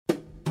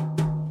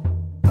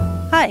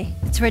Hi,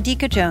 it's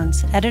Radhika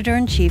Jones,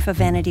 Editor-in-Chief of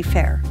Vanity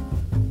Fair.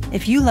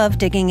 If you love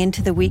digging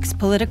into the week's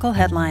political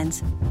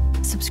headlines,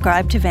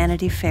 subscribe to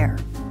Vanity Fair.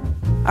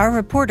 Our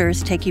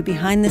reporters take you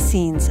behind the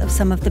scenes of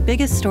some of the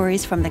biggest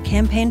stories from the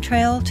campaign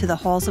trail to the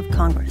halls of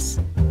Congress.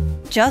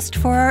 Just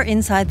for our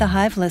Inside the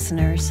Hive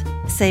listeners,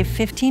 save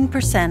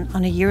 15%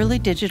 on a yearly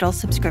digital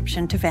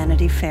subscription to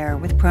Vanity Fair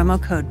with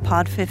promo code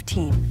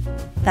POD15.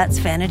 That's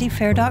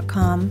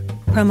vanityfair.com,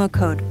 promo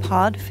code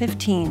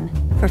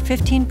POD15 for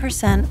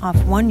 15%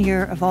 off 1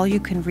 year of all you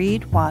can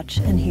read, watch,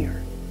 and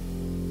hear.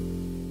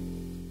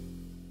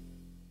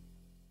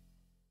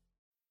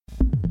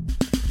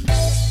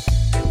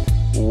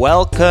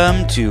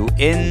 Welcome to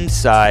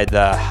Inside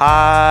the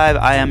Hive.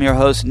 I am your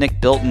host,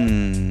 Nick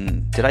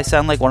Bilton. Did I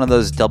sound like one of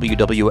those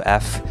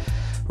WWF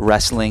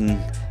wrestling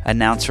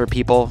announcer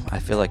people? I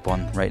feel like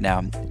one right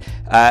now.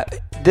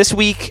 This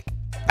week,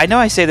 I know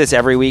I say this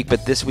every week,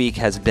 but this week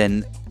has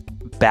been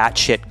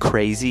batshit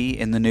crazy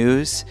in the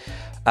news.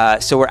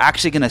 So we're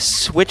actually going to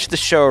switch the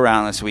show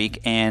around this week,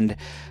 and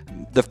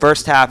the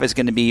first half is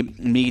going to be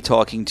me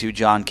talking to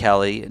John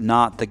Kelly,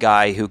 not the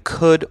guy who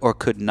could or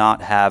could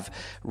not have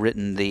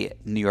written the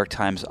New York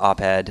Times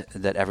op-ed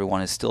that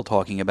everyone is still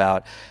talking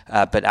about,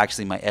 but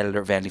actually my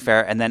editor at Vanity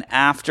Fair. And then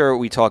after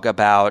we talk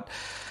about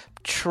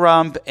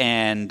Trump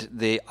and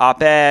the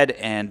op-ed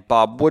and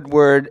Bob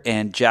Woodward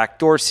and Jack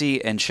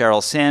Dorsey and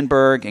Sheryl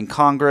Sandberg and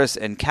Congress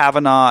and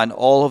Kavanaugh and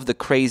all of the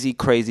crazy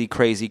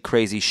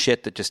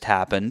shit that just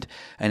happened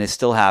and is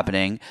still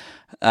happening.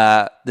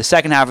 The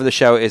second half of the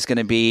show is going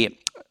to be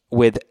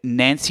with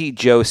Nancy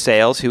Jo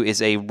Sales, who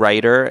is a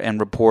writer and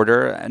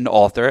reporter and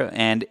author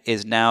and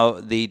is now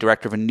the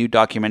director of a new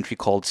documentary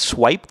called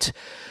Swiped,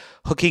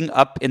 Hooking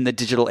Up in the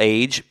Digital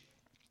Age,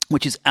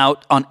 which is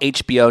out on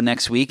HBO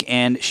next week.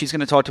 And she's going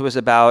to talk to us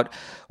about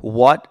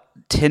what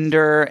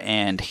Tinder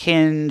and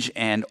Hinge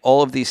and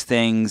all of these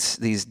things,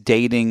 these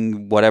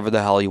dating, whatever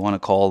the hell you want to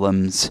call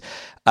them,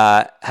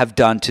 have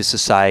done to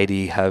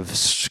society, have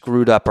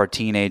screwed up our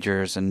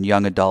teenagers and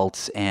young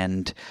adults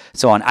and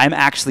so on. I'm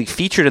actually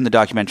featured in the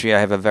documentary. I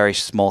have a very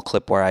small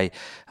clip where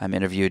I'm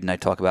interviewed and I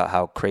talk about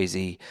how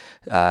crazy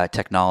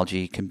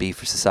technology can be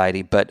for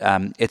society. But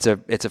it's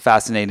a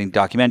fascinating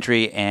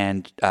documentary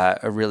and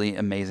a really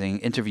amazing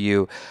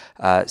interview.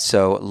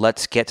 So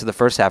let's get to the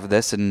first half of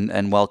this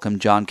and welcome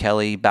John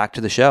Kelly back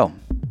to the show.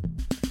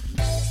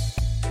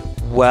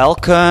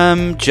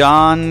 Welcome,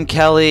 John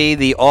Kelly,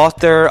 the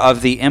author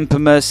of the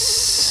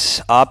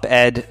infamous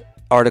op-ed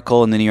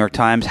article in the New York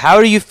Times. How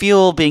do you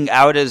feel being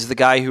out as the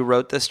guy who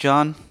wrote this,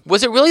 John?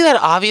 Was it really that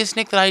obvious,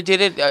 Nick, that I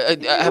did it?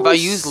 Have I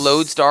used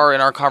Lodestar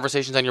in our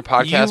conversations on your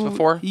podcast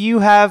before? You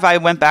have. I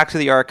went back to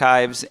the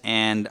archives,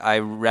 and I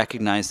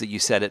recognized that you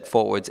said it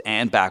forwards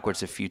and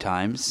backwards a few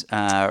times,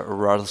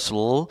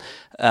 Russell,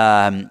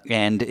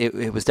 and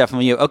it was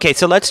definitely you. Okay,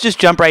 so let's just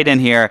jump right in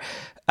here.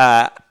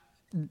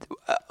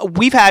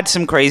 We've had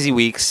some crazy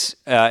weeks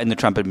in the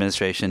Trump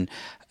administration.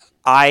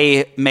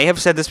 I may have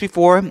said this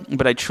before,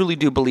 but I truly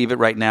do believe it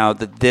right now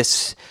that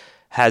this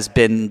has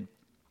been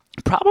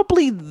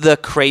probably the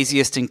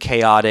craziest and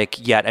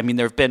chaotic yet. I mean,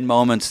 there have been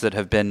moments that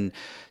have been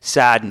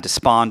sad and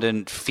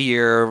despondent,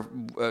 fear,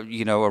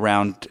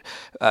 around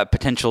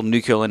potential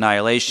nuclear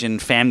annihilation,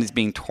 families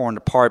being torn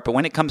apart. But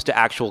when it comes to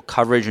actual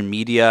coverage and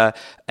media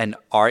and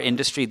our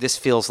industry, this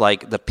feels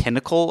like the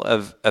pinnacle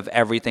of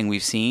everything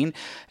we've seen.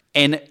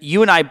 And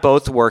you and I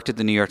both worked at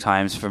the New York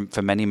Times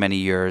for many, many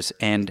years.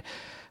 And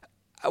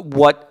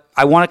what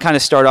I want to kind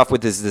of start off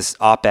with is this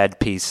op-ed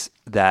piece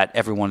that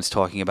everyone's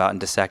talking about and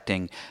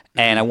dissecting.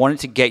 And I wanted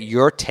to get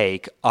your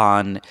take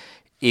on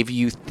if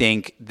you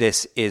think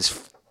this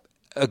is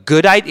a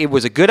good idea, it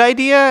was a good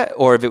idea,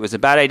 or if it was a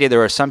bad idea.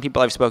 There are some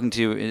people I've spoken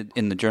to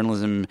in the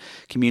journalism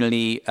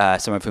community,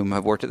 some of whom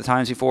have worked at the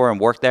Times before and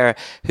worked there,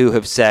 who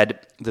have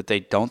said that they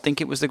don't think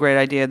it was a great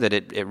idea, that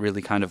it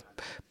really kind of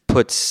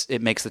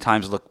makes the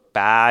Times look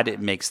bad. It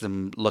makes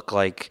them look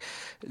like,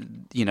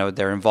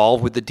 they're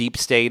involved with the deep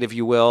state, if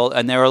you will.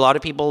 And there are a lot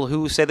of people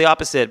who say the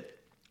opposite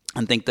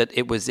and think that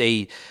it was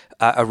a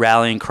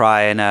rallying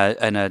cry and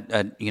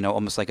a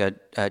almost like a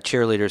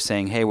cheerleader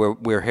saying, "Hey,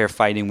 we're here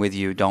fighting with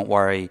you. Don't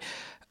worry."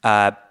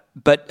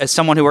 But as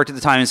someone who worked at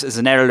the Times as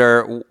an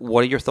editor,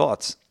 what are your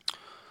thoughts?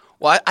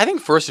 Well, I think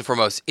first and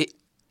foremost, it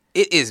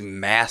is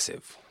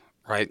massive,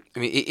 right? I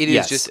mean, it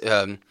is just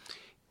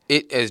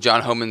it, as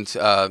John Homans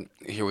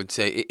here would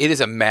say, it is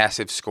a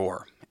massive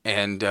score,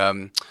 and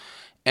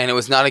it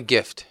was not a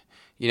gift.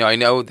 I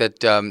know that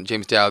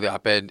James Dow, the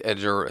op-ed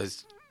editor,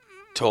 has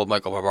told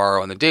Michael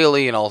Barbaro on the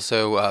Daily, and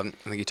also I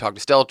think he talked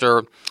to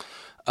Stelter.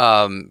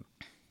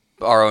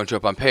 Our own Joe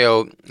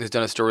Pompeo has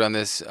done a story on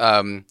this.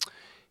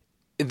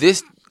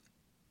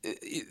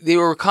 They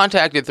were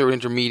contacted through an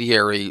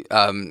intermediary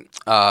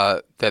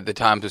that the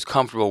Times was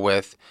comfortable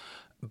with,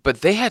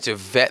 but they had to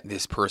vet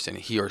this person,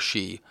 he or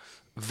she,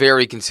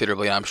 very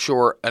considerably. And I'm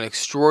sure an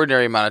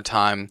extraordinary amount of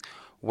time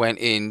went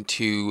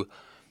into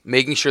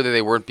making sure that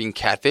they weren't being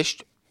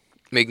catfished,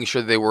 making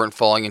sure that they weren't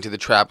falling into the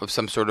trap of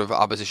some sort of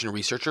opposition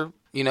researcher.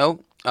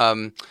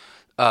 Times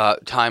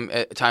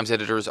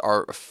editors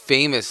are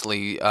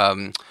famously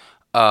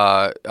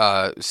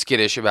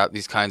skittish about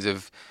these kinds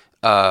of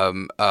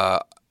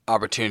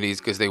opportunities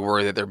because they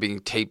worry that they're being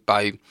taped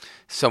by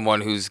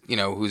someone who's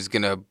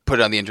going to put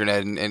it on the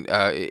internet and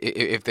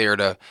if they are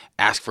to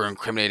ask for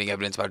incriminating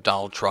evidence about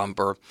Donald Trump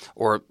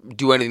or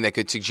do anything that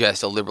could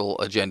suggest a liberal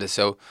agenda.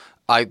 So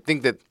I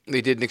think that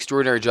they did an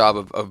extraordinary job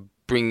of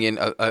bringing in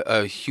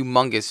a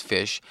humongous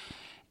fish,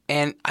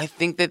 and I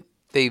think that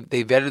they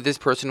vetted this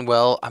person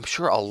well. I'm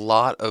sure a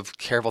lot of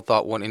careful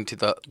thought went into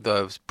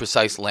the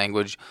precise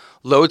language.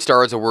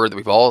 Lodestar is a word that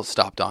we've all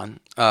stopped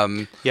on.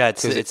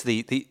 It's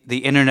the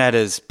internet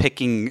is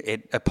picking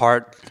it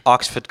apart,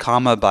 Oxford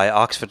comma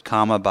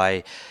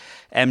by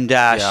M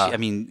dash. Yeah. I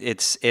mean,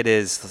 it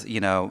is.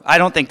 I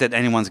don't think that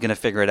anyone's going to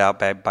figure it out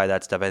by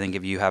that stuff. I think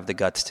if you have the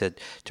guts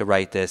to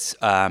write this,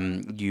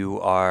 you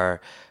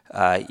are.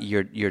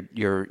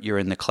 You're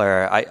in the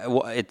clear.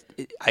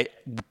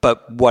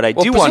 But what I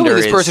do wonder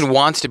is this person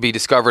wants to be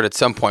discovered at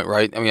some point,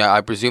 right? I mean,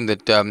 I presume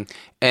that,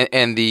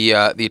 and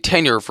the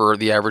tenure for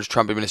the average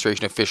Trump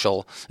administration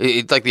official,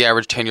 it's like the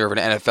average tenure of an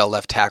NFL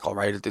left tackle,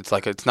 right?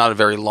 It's not a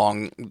very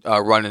long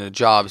run in a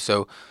job,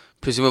 so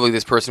presumably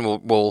this person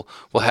will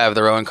have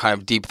their own kind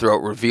of deep throat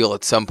reveal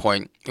at some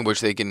point in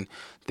which they can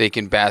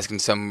bask in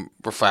some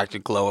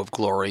refracted glow of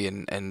glory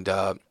and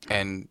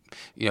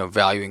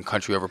valuing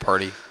country over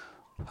party.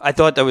 I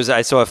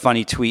saw a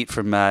funny tweet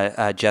from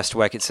Jess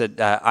Dweck. It said,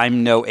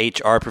 I'm no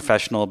HR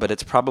professional, but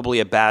it's probably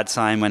a bad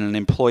sign when an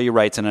employee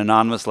writes an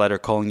anonymous letter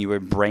calling you a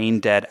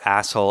brain-dead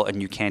asshole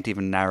and you can't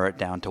even narrow it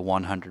down to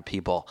 100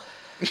 people.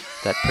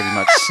 That pretty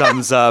much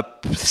sums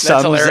up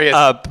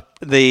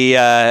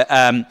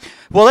the...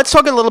 Well, let's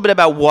talk a little bit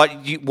about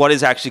what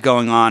is actually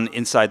going on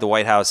inside the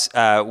White House.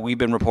 We've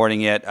been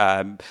reporting it.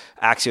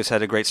 Axios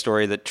had a great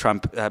story that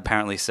Trump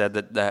apparently said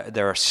that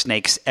there are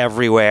snakes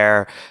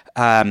everywhere.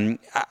 What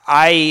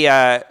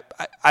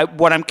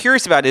I'm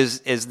curious about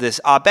is this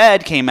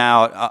op-ed came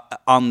out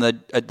on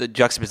the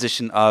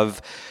juxtaposition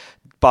of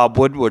Bob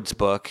Woodward's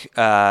book,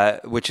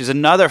 which is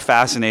another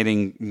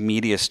fascinating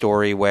media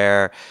story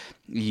where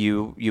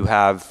you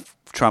have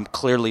Trump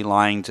clearly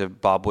lying to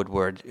Bob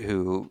Woodward,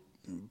 who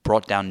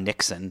brought down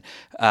Nixon,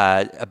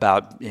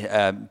 about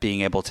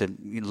being able to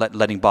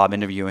letting Bob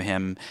interview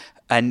him,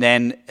 and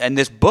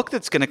this book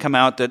that's going to come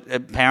out that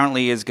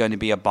apparently is going to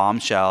be a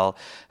bombshell.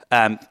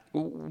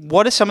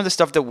 What is some of the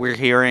stuff that we're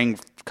hearing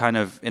kind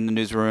of in the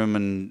newsroom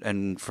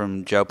and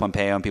from Joe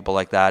Pompeo and people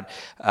like that,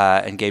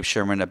 and Gabe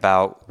Sherman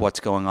about what's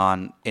going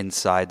on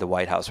inside the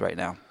White House right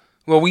now?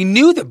 Well, we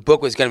knew the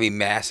book was going to be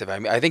massive. I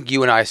mean, I think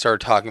you and I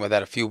started talking about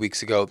that a few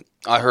weeks ago.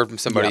 I heard from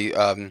somebody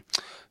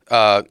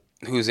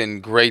who's in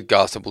great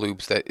gossip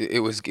loops that it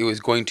was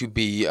going to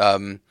be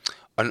an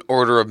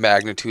order of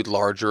magnitude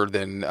larger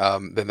than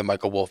the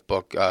Michael Wolff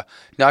book.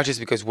 Not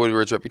just because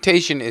Woodward's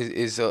reputation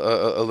is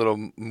a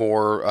little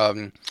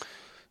more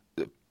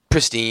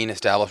pristine,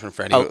 establishment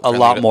friendly. A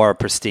lot more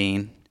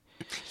pristine.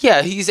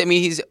 Yeah, he's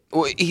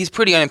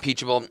pretty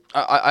unimpeachable.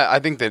 I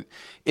think that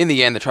in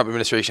the end, the Trump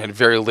administration had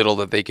very little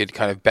that they could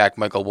kind of back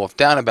Michael Wolff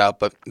down about.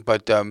 But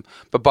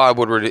Bob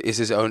Woodward is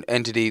his own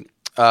entity.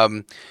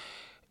 Everyone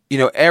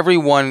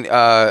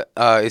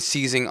is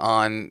seizing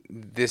on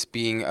this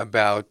being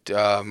about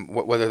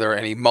whether there are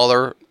any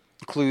Mueller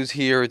clues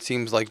here. It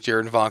seems like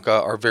Jared and Ivanka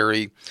are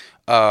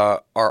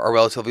are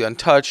relatively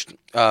untouched.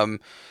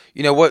 What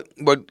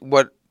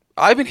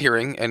I've been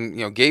hearing,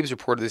 and Gabe's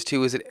reported this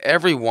too, is that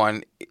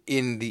everyone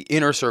in the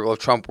inner circle of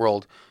Trump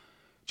world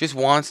just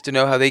wants to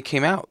know how they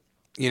came out.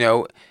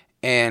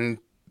 And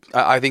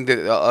I think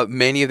that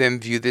many of them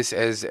view this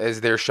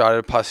as their shot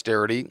at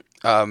posterity.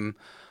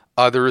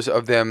 Others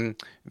of them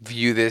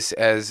view this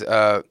as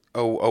a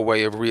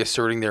way of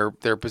reasserting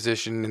their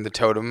position in the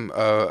totem,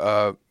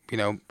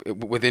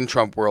 within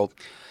Trump world.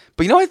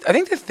 But I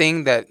think the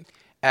thing that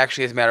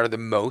actually has mattered the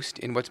most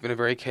in what's been a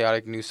very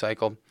chaotic news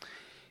cycle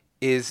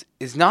is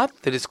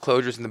not the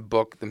disclosures in the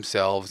book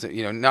themselves.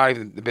 Not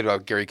even the bit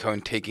about Gary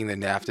Cohn taking the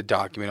NAFTA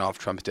document off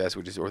Trump's desk,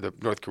 or the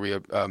North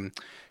Korea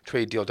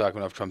trade deal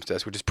document off Trump's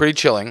desk, which is pretty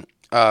chilling.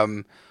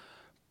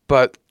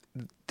 But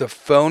the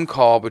phone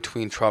call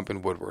between Trump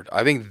and Woodward,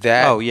 I think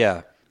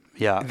that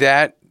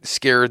that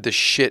scared the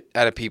shit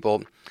out of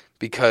people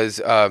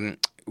because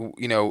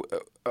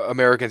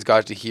Americans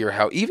got to hear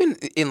how even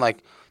in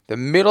like the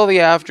middle of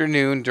the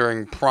afternoon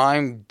during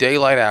prime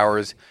daylight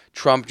hours,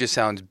 Trump just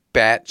sounds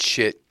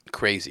batshit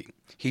crazy.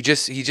 He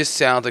just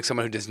sounds like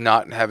someone who does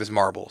not have his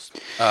marbles.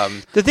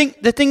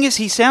 The thing is,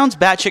 he sounds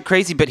batshit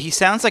crazy, but he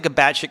sounds like a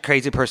batshit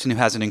crazy person who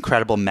has an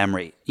incredible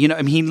memory. He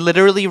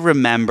literally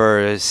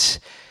remembers.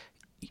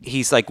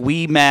 He's like,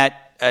 we met.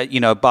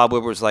 Bob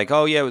Woodward was like,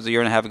 oh yeah, it was a year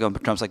and a half ago.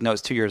 But Trump's like, no,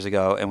 it's 2 years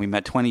ago, and we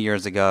met 20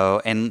 years ago.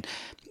 And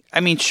I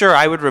mean, sure,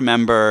 I would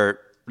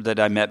remember that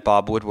I met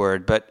Bob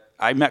Woodward, but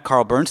I met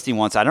Carl Bernstein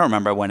once. I don't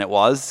remember when it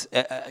was.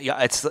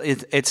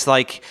 It's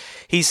like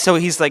he's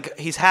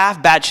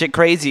half batshit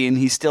crazy, and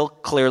he's still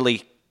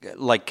clearly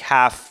like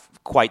half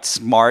quite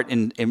smart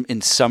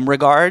in some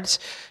regards,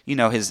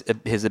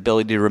 his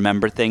ability to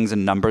remember things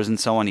and numbers and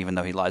so on, even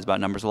though he lies about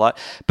numbers a lot.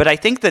 But I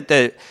think that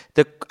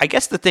I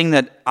guess the thing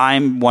that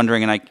I'm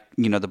wondering, and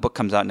the book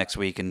comes out next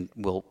week and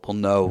we'll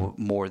know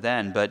more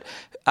then, but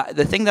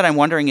the thing that I'm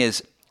wondering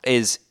is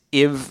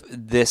if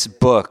this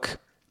book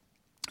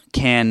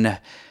can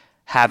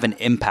have an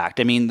impact.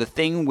 I mean, the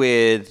thing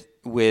with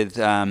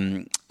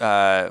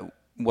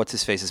what's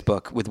his face's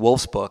book, with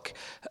Wolf's book,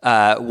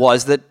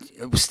 was that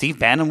Steve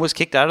Bannon was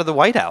kicked out of the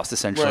White House,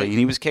 essentially. Right. And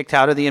he was kicked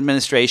out of the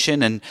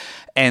administration,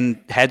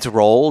 and heads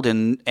rolled,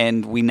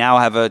 and we now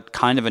have a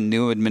kind of a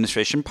new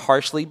administration,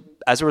 partially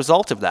as a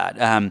result of that.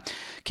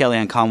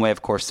 Kellyanne Conway,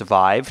 of course,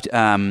 survived,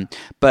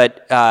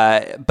 but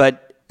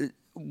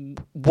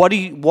what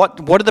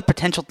are the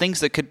potential things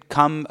that could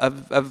come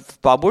of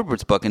Bob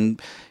Woodward's book?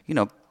 And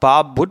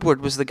Bob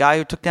Woodward was the guy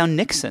who took down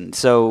Nixon,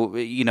 so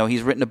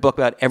he's written a book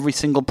about every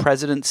single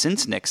president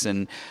since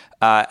Nixon,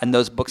 and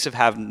those books have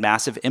had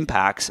massive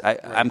impacts.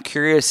 I'm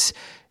curious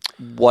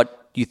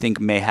what you think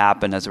may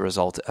happen as a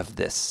result of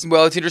this.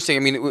 Well, it's interesting. I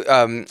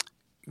mean,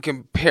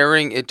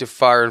 comparing it to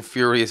Fire and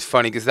Fury is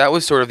funny because that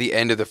was sort of the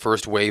end of the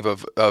first wave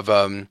of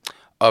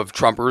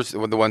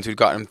Trumpers, the ones who'd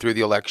gotten him through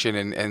the election,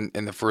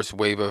 and the first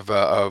wave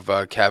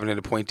of cabinet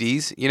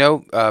appointees,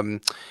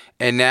 and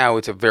now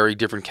it's a very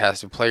different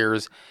cast of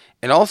players,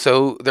 and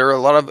also there are a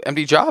lot of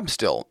empty jobs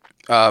still.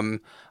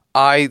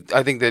 I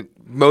think that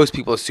most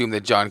people assume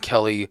that John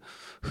Kelly,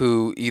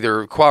 who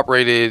either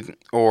cooperated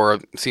or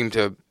seemed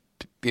to,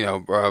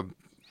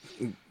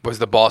 was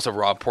the boss of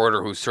Rob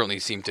Porter, who certainly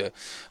seemed to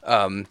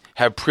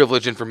have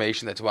privileged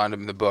information that's wound up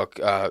in the book.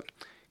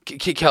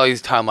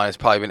 Kelly's timeline has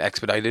probably been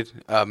expedited,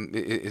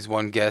 is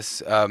one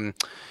guess.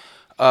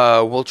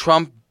 Will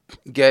Trump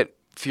get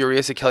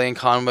furious at Kellyanne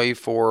Conway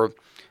for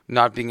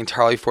not being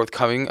entirely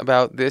forthcoming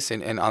about this?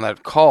 And on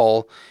that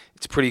call,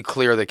 it's pretty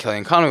clear that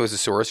Kellyanne Conway was the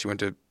source. She went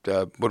to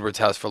Woodward's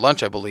house for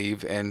lunch, I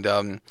believe, and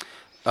of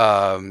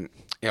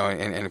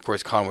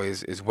course Conway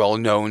is well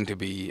known to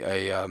be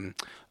a media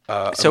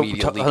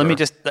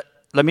leaker.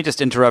 Let me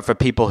just interrupt for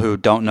people who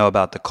don't know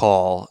about the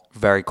call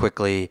very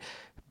quickly.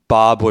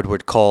 Bob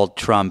Woodward called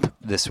Trump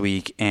this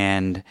week,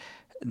 and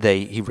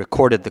he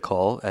recorded the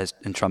call,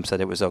 and Trump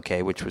said it was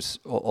okay, which was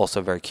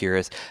also very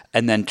curious.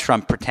 And then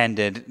Trump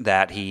pretended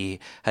that he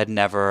had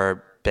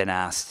never been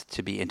asked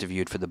to be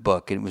interviewed for the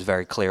book, and it was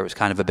very clear it was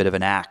kind of a bit of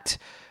an act,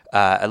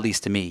 at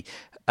least to me.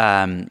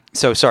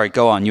 So sorry,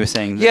 go on. You were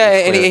saying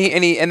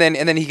and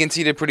then he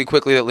conceded pretty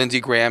quickly that Lindsey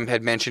Graham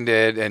had mentioned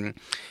it, and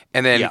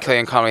then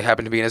Kellyanne Conway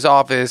happened to be in his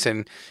office,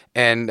 and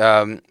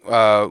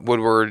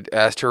Woodward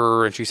asked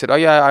her, and she said, "Oh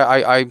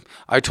yeah,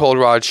 I told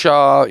Raj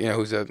Shah,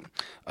 who's a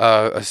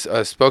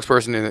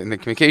spokesperson in the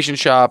communication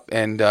shop,"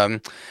 and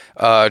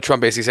Trump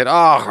basically said,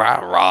 "Oh,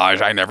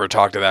 Raj, I never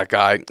talked to that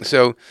guy."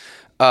 So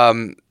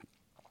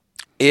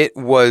it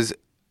was.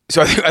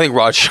 So I think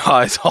Raj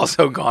Shah is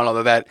also gone,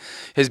 although that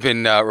has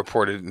been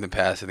reported in the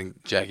past. I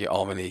think Jackie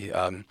Almany,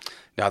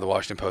 now the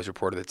Washington Post,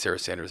 reported that Sarah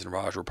Sanders and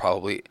Raj were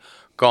probably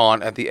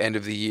gone at the end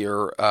of the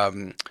year.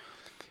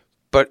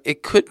 But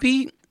it could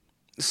be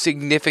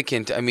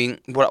significant. I mean,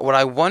 what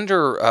I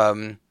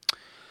wonder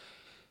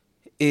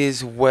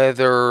is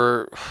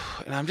whether,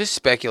 and I'm just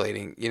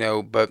speculating,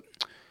 but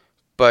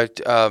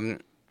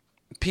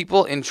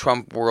people in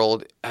Trump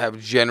world have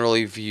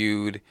generally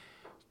viewed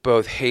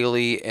both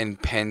Haley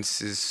and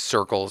Pence's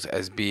circles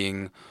as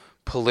being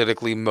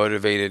politically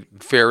motivated,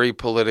 very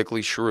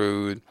politically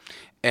shrewd,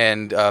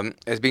 and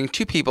as being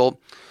two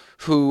people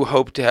who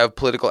hope to have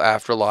political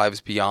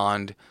afterlives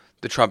beyond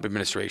the Trump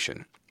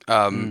administration.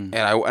 And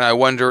I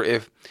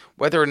wonder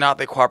whether or not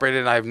they cooperated,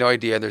 and I have no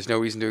idea. There's no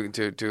reason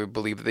to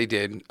believe that they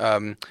did.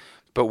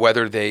 But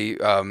whether they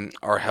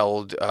are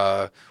held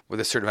with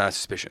a certain amount of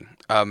suspicion.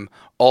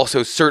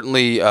 Also,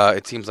 certainly,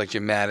 it seems like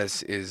Jim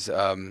Mattis is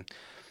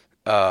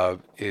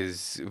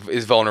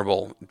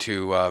vulnerable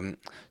to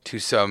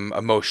some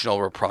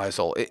emotional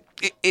reprisal.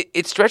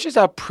 It stretches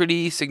out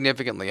pretty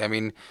significantly. I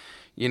mean,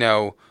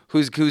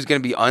 who's going to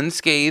be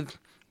unscathed?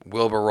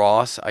 Wilbur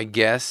Ross, I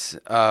guess.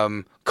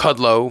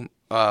 Kudlow,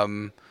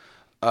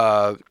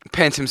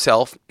 Pence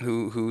himself,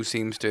 who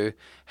seems to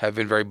have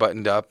been very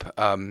buttoned up.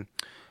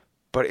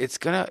 But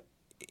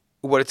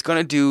what it's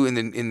gonna do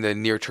in the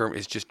near term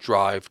is just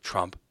drive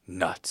Trump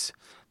nuts,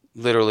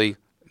 literally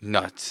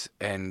nuts,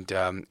 and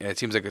it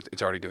seems like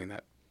it's already doing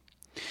that.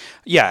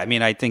 Yeah, I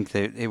mean, I think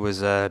that it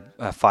was a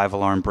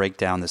 5-alarm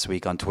breakdown this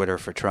week on Twitter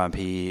for Trump.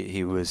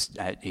 He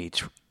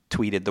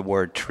tweeted the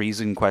word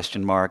treason ?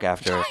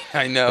 After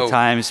I know. the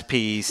Times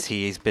piece.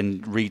 He's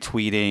been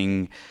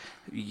retweeting.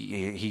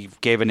 He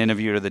gave an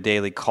interview to the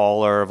Daily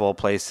Caller of all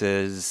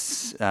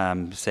places,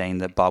 saying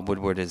that Bob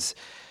Woodward has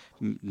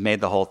made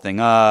the whole thing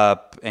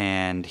up,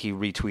 and he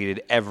retweeted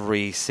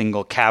every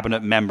single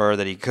cabinet member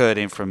that he could,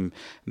 and from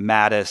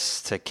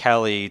Mattis to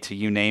Kelly to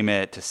you name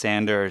it to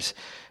Sanders,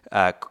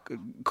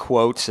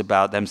 quotes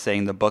about them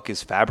saying the book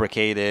is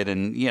fabricated,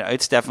 and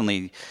it's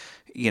definitely,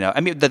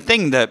 I mean, the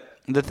thing that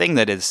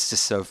is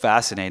just so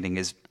fascinating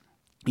is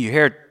you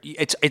hear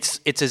it's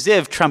as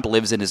if Trump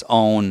lives in his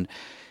own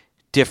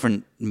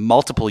different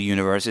multiple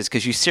universes,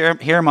 because you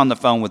hear him on the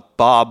phone with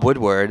Bob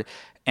Woodward,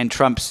 and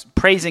Trump's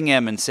praising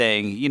him and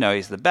saying,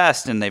 he's the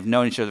best, and they've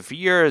known each other for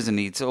years, and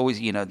he's always,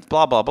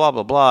 blah, blah, blah,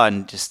 blah, blah,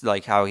 and just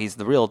like how he's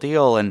the real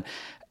deal. And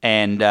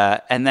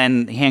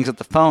then he hangs up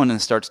the phone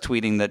and starts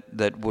tweeting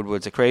that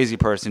Woodward's a crazy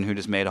person who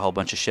just made a whole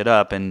bunch of shit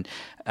up and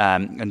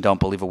don't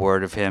believe a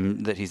word of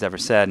him that he's ever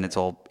said.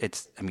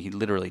 And he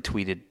literally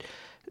tweeted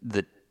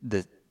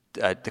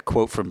the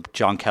quote from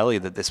John Kelly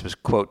that this was,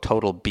 quote,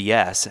 total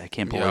BS. I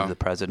can't believe the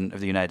president of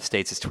the United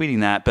States is tweeting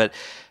that. But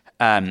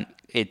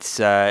it's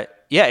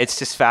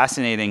just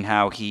fascinating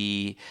how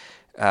he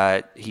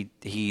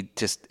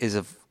just is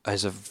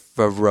a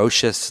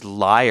ferocious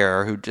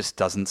liar who just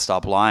doesn't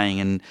stop lying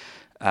and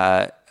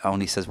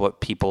only says what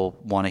people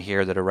want to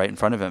hear that are right in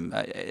front of him.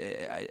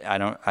 I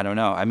don't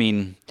know. I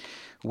mean,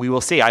 we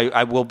will see.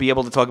 I will be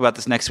able to talk about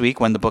this next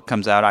week when the book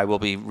comes out. I will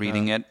be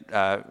reading it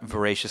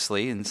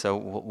voraciously, and so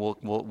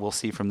we'll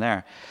see from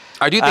there.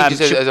 I do think,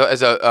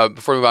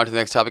 before we move on to the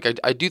next topic,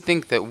 I do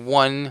think that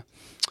one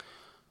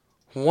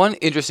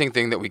interesting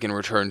thing that we can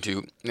return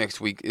to next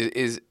week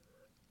is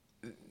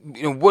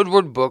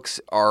Woodward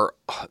books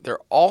they're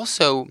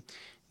also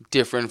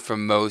different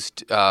from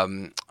most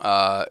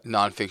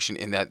nonfiction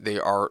in that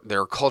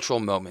they're cultural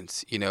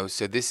moments.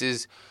 So this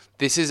is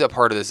a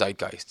part of the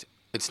zeitgeist.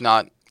 It's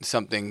not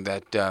something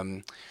that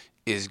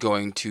is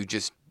going to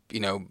just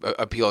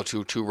appeal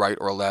to right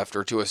or left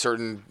or to a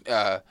certain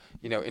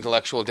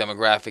intellectual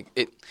demographic.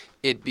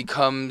 It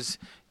becomes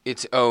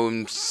its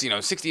own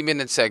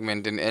 60-minute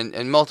segment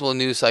and multiple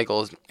news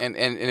cycles, and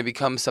it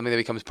becomes something that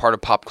becomes part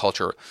of pop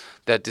culture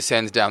that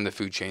descends down the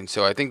food chain.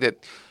 So I think that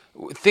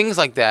things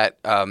like that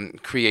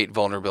create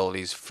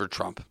vulnerabilities for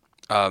Trump,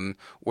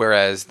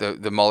 whereas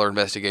the Mueller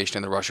investigation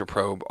and the Russia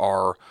probe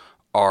are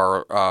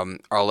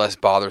less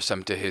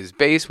bothersome to his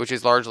base, which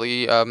is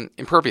largely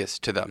impervious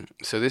to them.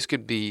 So this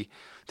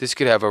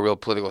could have a real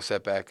political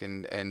setback,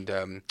 and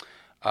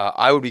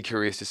I would be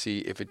curious to see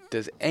if it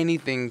does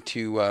anything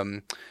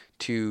to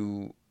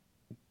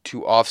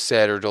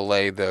offset or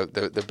delay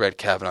the Brett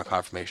Kavanaugh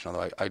confirmation,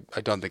 although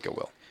I don't think it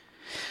will.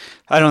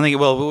 I don't think it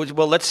will.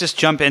 Well, let's just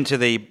jump into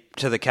the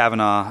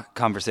Kavanaugh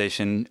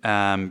conversation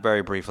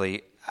very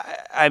briefly.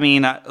 I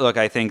mean, look,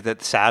 I think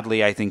that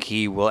sadly, I think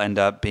he will end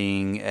up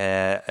being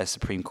a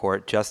Supreme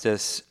Court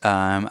justice.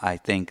 I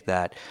think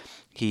that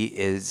he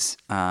is.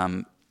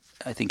 I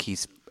think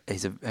he's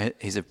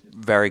a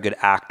very good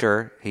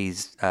actor.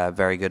 He's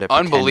very good at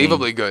pretending.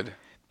 Unbelievably good.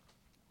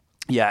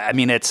 Yeah, I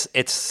mean, it's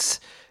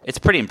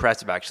pretty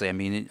impressive, actually. I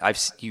mean,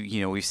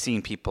 we've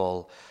seen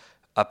people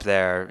up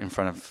there in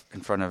front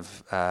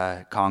of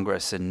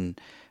Congress and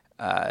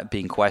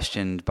being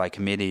questioned by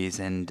committees,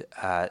 and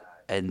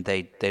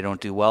they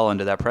don't do well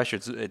under that pressure.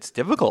 It's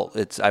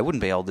difficult. I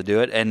wouldn't be able to do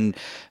it.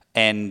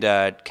 And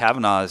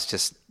Kavanaugh is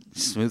just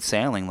smooth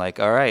sailing. Like,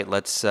 all right,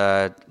 let's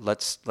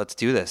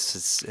do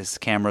this. It's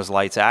cameras,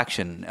 lights,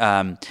 action.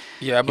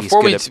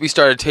 Before we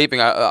started taping,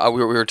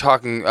 we were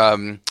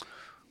talking.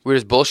 We were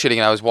just bullshitting,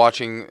 and I was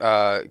watching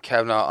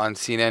Kavanaugh on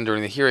CNN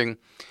during the hearing.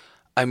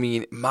 I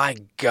mean, my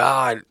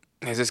God,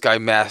 has this guy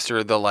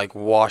mastered the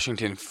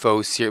Washington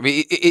faux series? I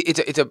mean,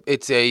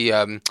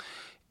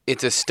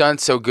 it's a stunt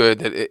so good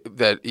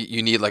that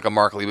you need a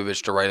Mark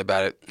Leibovich to write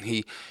about it.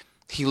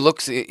 He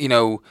looks,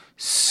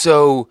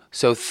 so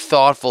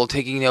thoughtful,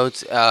 taking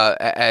notes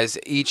as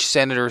each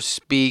senator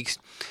speaks.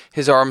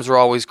 His arms are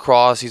always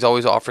crossed. He's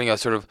always offering a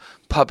sort of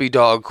puppy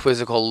dog,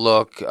 quizzical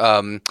look.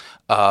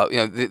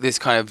 This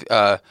kind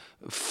of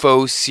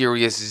faux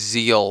serious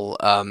zeal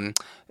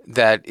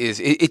that is.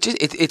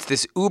 It's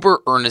this uber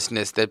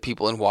earnestness that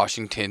people in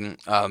Washington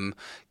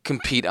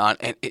compete on,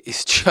 and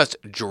it's just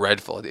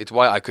dreadful. It's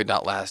why I could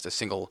not last a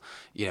single,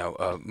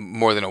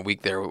 more than a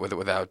week there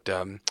without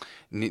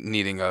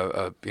needing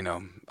a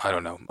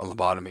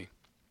lobotomy.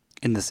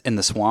 In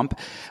the swamp.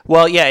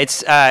 Well, yeah,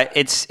 it's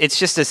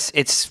just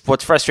it's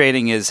what's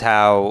frustrating is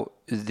how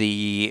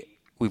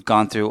we've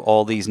gone through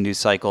all these news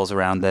cycles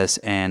around this,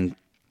 and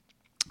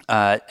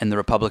the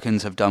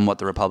Republicans have done what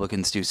the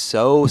Republicans do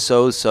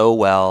so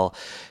well,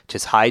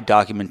 just hide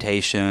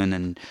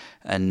documentation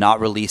and not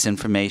release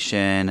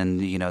information. And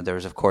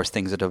there's of course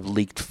things that have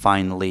leaked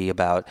finally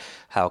about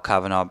how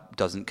Kavanaugh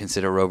doesn't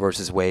consider Roe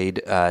versus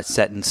Wade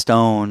set in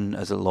stone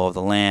as a law of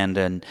the land,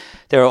 and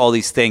there are all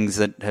these things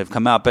that have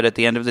come out. But at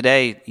the end of the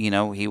day,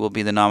 he will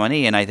be the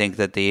nominee, and I think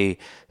that the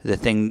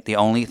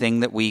only thing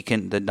that we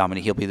can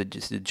he'll be the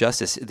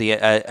justice.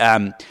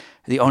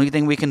 The only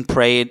thing we can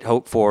pray and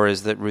hope for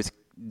is that Ruth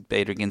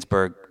Bader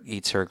Ginsburg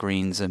eats her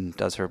greens and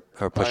does her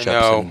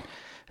push-ups and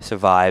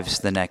survives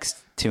the next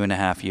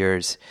 2.5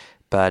 years.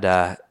 But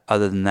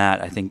other than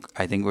that, I think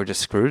we're just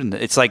screwed.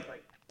 It's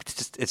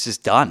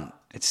just done.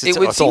 It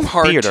would seem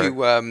hard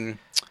to.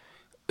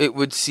 It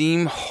would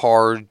seem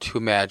hard to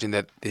imagine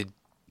that the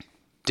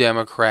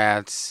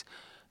Democrats,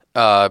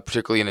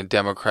 particularly in a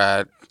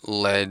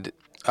Democrat-led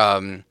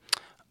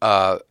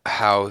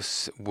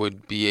House,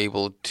 would be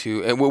able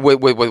to, and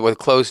with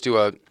close to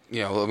a.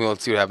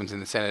 Let's see what happens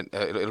in the Senate.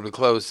 It'll be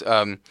close.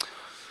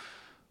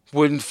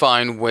 Wouldn't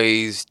find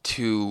ways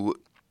to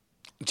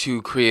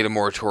to create a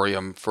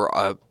moratorium for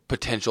a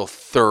potential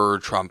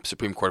third Trump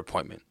Supreme Court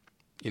appointment.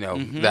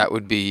 That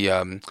would be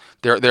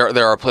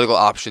there are political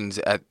options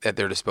at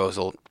their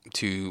disposal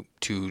to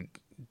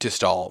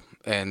stall.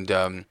 And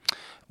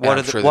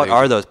what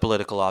are those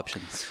political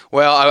options?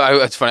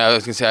 Well, it's funny. I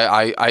was going to say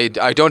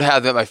I don't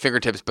have them at my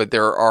fingertips, but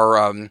there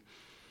are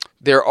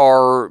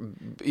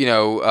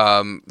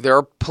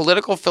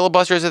political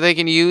filibusters that they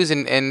can use,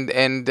 and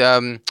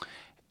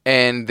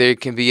they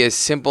can be as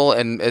simple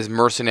and as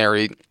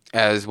mercenary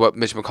as what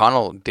Mitch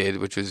McConnell did,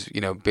 which was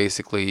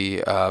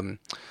basically come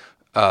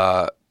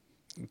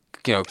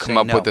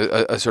up with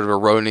a sort of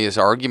erroneous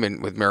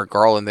argument with Merrick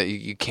Garland that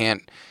you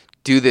can't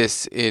do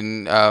this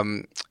in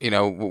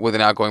with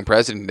an outgoing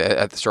president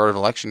at the start of an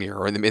election year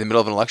or in the middle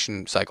of an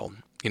election cycle.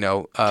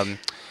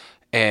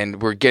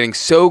 And we're getting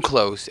so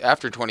close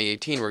after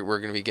 2018. We're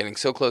going to be getting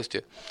so close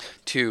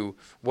to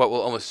what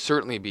will almost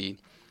certainly be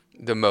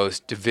the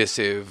most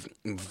divisive,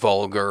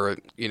 vulgar,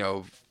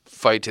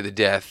 fight to the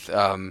death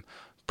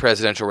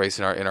presidential race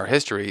in our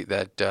history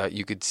that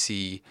you could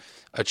see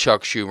a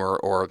Chuck Schumer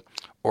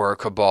or a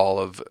cabal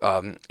of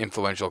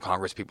influential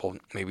Congress people,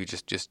 maybe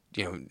just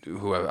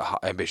who have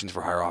ambitions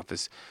for higher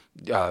office,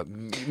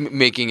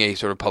 making a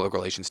sort of public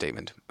relations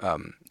statement,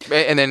 and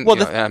then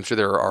and I'm sure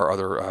there are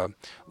other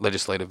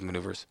legislative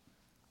maneuvers.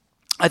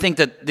 I think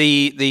that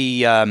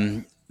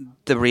the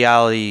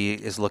reality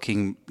is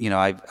looking.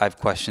 I've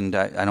questioned.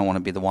 I don't want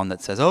to be the one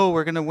that says, "Oh,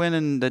 we're going to win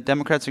and the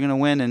Democrats are going to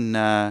win in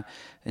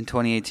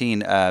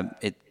 2018."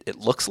 It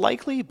looks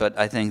likely, but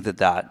I think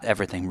that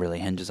everything really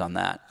hinges on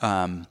that.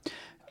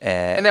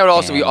 And that would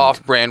also be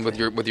off-brand with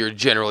your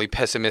generally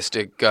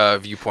pessimistic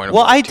viewpoint.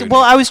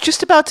 I was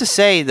just about to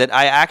say that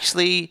I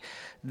actually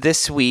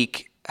this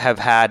week have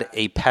had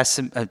an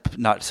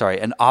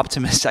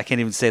optimist. I can't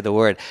even say the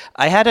word.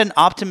 I had an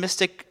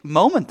optimistic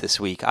moment this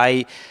week.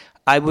 I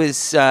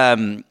was,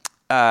 I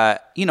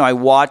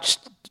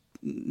watched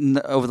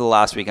over the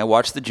last week. I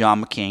watched the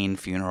John McCain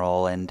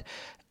funeral, and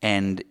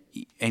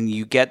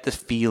you get the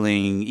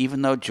feeling,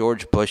 even though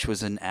George Bush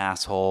was an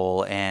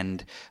asshole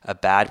and a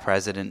bad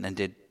president and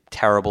did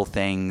terrible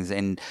things,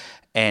 and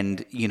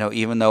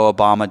even though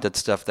Obama did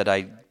stuff that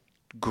I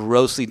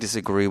grossly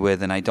disagree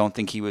with, and I don't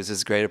think he was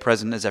as great a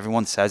president as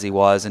everyone says he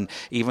was, and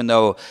even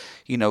though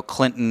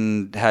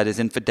Clinton had his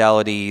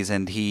infidelities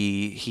and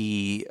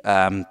it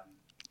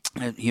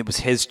was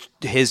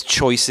his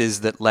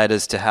choices that led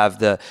us to have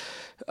the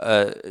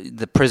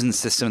prison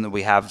system that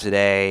we have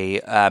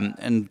today,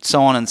 and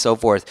so on and so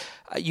forth.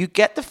 You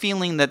get the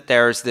feeling that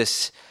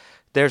there's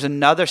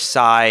another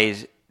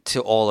side to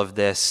all of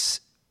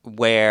this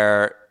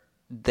where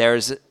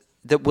that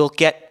we'll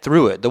get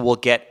through it,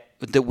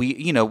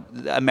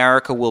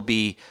 America will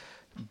be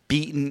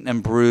beaten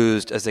and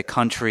bruised as a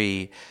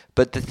country.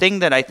 But the thing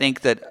that I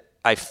think that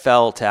I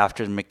felt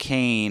after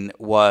McCain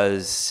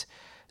was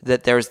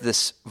that there's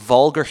this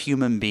vulgar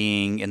human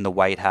being in the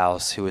White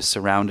House who is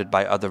surrounded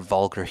by other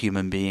vulgar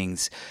human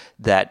beings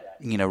that,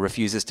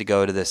 refuses to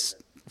go to this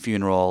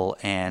funeral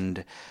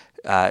and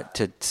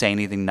to say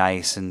anything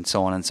nice and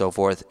so on and so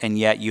forth. And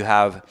yet you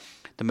have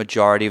the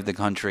majority of the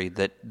country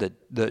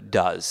that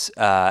does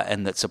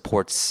and that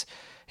supports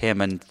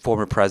him, and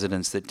former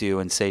presidents that do,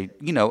 and say,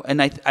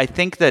 and I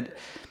think that,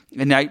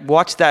 and I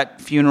watched that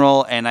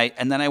funeral, and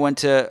then I went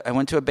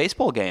to a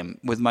baseball game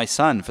with my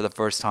son for the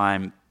first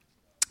time.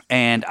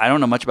 And I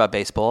don't know much about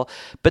baseball,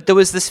 but there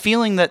was this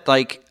feeling that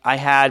I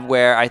had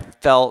where I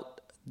felt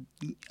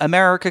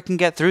America can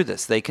get through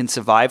this. They can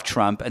survive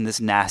Trump and this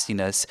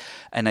nastiness.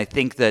 And I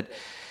think that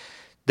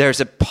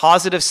there's a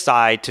positive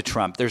side to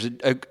Trump.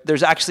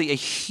 There's actually a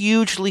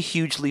hugely,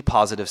 hugely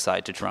positive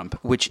side to Trump,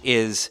 which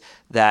is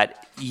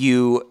that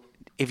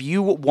if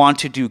you want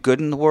to do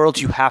good in the world,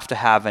 you have to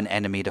have an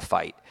enemy to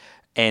fight.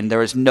 And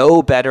there is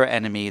no better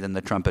enemy than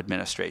the Trump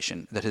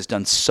administration that has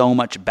done so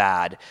much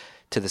bad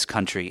to this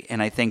country.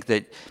 And I think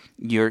that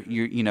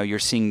you're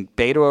seeing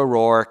Beto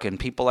O'Rourke and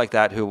people like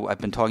that who I've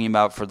been talking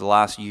about for the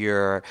last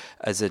year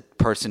as a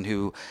person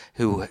who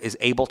is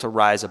able to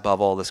rise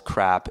above all this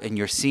crap. And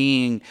you're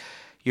seeing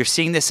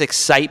this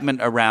excitement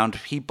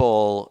around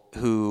people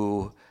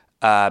who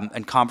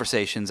and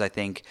conversations, I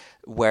think,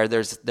 where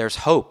there's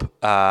hope.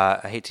 I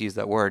hate to use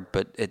that word,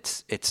 but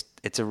it's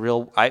a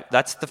real.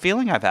 That's the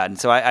feeling I've had, and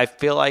so I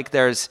feel like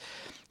there's.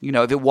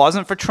 If it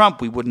wasn't for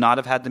Trump, we would not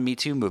have had the Me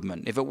Too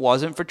movement. If it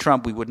wasn't for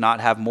Trump, we would not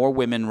have more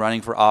women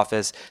running for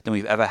office than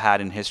we've ever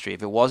had in history.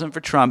 If it wasn't for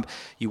Trump,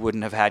 you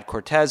wouldn't have had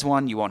Cortez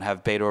won. You won't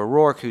have Beto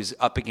O'Rourke, who's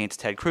up against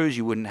Ted Cruz.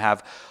 You wouldn't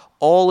have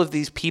all of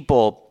these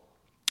people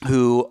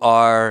who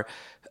are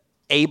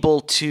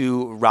able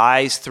to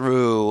rise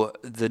through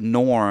the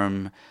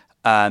norm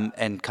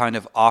and kind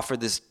of offer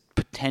this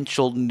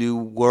potential new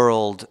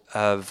world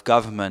of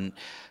government.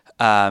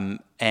 And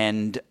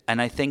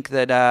I think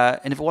that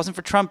and if it wasn't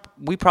for Trump,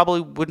 we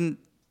probably wouldn't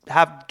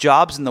have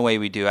jobs in the way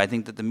we do. I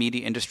think that the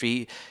media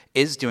industry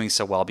is doing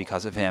so well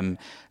because of him,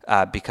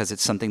 because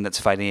it's something that's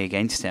fighting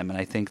against him. And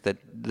I think that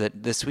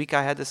this week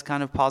I had this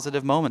kind of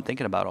positive moment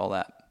thinking about all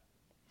that.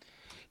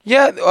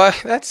 Yeah,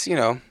 that's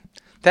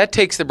That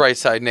takes the bright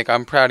side, Nick.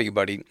 I'm proud of you,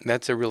 buddy.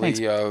 That's a really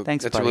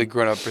Thanks, that's buddy. a really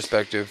grown-up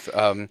perspective.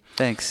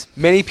 Thanks.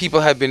 Many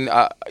people have been.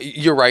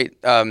 You're right,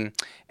 and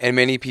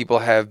many people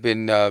have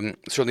been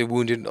certainly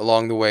wounded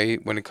along the way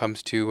when it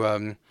comes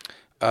to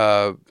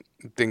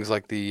things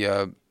like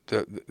the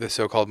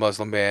so-called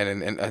Muslim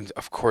ban and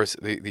of course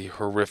the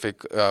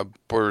horrific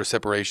border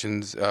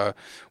separations,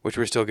 which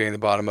we're still getting the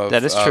bottom of.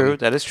 That is true.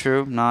 That is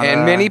true.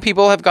 And many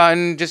people have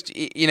gotten just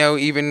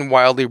even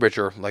wildly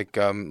richer, like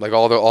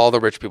all the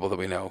rich people that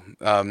we know,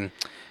 and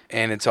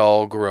it's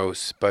all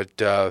gross. But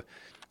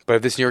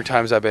if this New York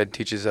Times op-ed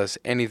teaches us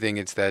anything,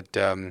 it's that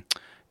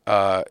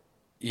the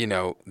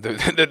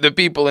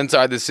people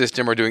inside the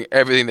system are doing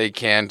everything they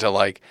can to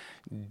like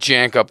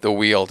jank up the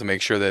wheel to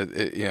make sure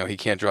that he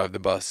can't drive the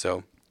bus.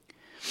 So.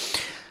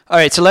 All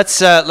right, so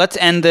let's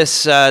end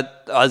this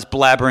us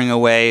blabbering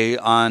away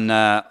on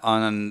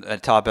a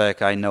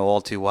topic I know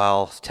all too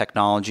well,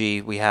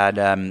 technology. We had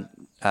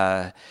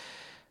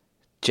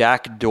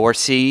Jack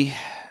Dorsey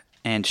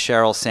and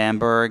Sheryl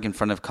Sandberg in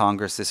front of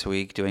Congress this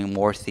week doing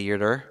more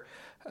theater,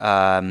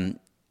 and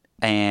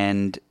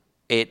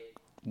it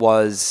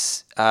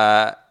was.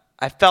 I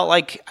felt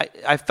like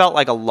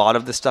a lot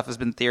of the stuff has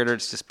been theater.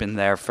 It's just been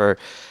there for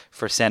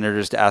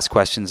senators to ask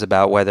questions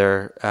about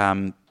whether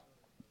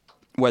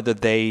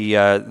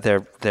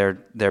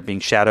they're being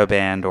shadow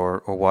banned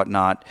or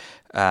whatnot,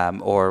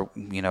 or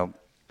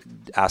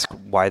ask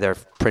why their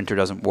printer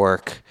doesn't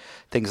work,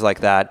 things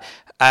like that.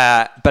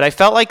 But I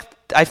felt like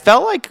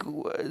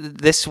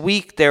this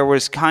week there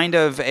was kind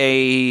of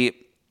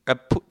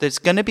there's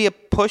going to be a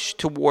push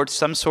towards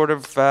some sort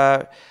of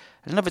I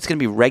don't know if it's going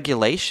to be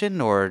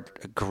regulation or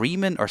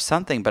agreement or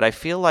something, but I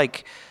feel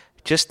like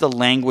just the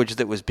language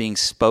that was being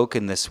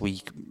spoken this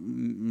week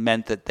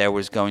meant that there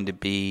was going to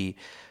be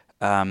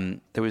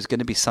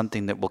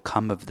something that will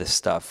come of this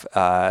stuff.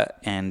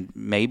 And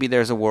maybe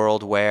there's a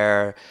world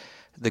where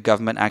the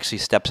government actually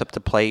steps up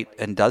to plate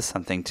and does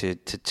something to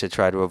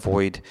try to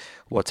avoid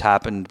what's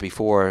happened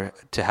before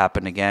to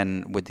happen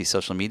again with these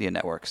social media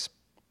networks.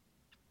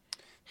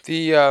 I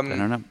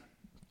don't know.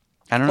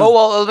 Oh,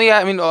 well,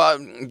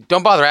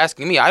 don't bother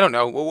asking me. I don't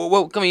know.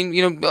 Well,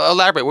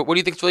 elaborate. What do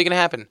you think is really going to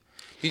happen?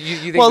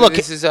 You think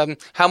this is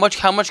how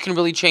much can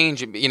really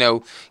change?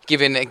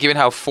 Given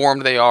how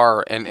formed they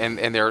are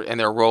and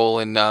their role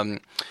in the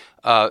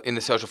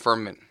social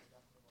firmament.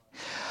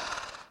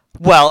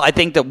 Well, I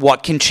think that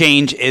what can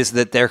change is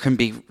that there can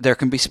be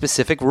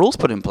specific rules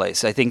put in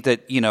place. I think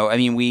that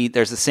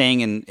there's a saying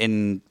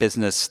in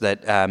business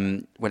that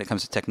when it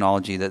comes to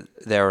technology that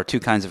there are two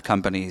kinds of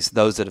companies: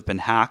 those that have been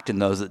hacked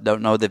and those that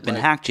don't know they've been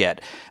hacked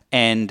yet.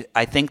 And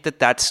I think that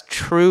that's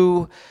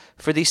true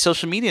for these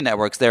social media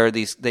networks. There are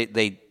these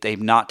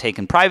they've not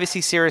taken privacy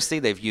seriously.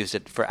 They've used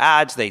it for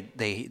ads.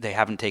 They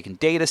haven't taken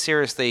data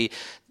seriously.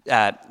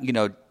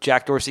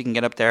 Jack Dorsey can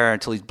get up there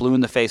until he's blue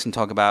in the face and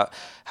talk about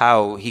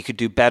how he could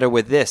do better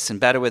with this and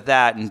better with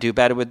that and do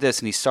better with this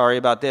and he's sorry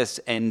about this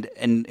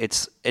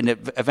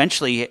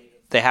eventually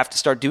they have to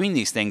start doing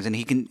these things. And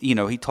he can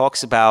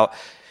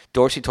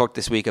Dorsey talked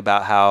this week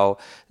about how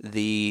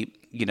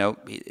it's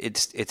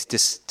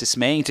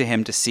dismaying to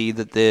him to see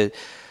that the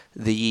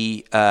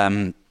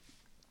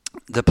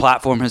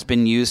platform has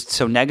been used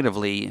so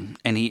negatively,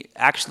 and he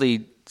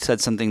actually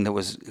said something that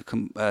was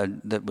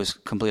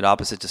complete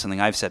opposite to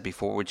something I've said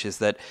before, which is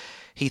that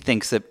he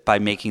thinks that by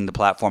making the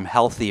platform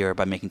healthier,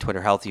 by making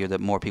Twitter healthier, that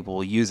more people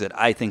will use it.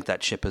 I think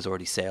that ship has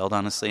already sailed,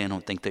 honestly. I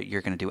don't think that you're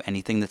going to do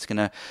anything that's going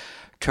to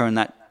turn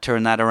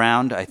that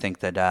around. I think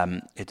that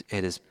it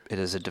is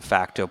a de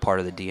facto part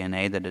of the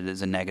DNA that it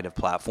is a negative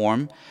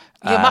platform.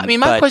 Yeah,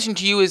 my question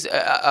to you is,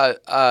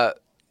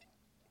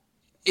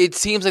 it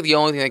seems like the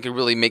only thing that could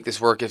really make this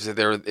work is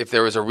if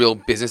there was a real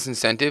business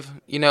incentive,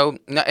 and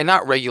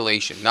not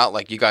regulation, not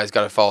like you guys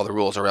got to follow the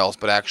rules or else,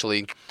 but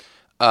actually,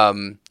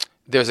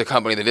 there's a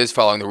company that is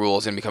following the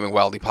rules and becoming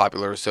wildly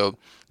popular. So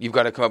you've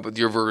got to come up with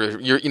your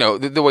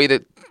the way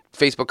that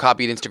Facebook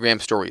copied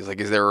Instagram stories. Like,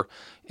 is there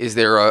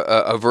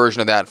a version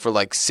of that for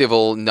like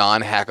civil,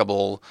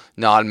 non-hackable,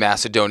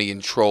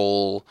 non-Macedonian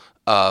troll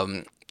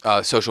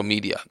social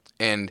media?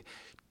 And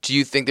do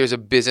you think there's a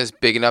business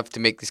big enough to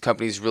make these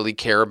companies really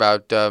care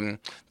about the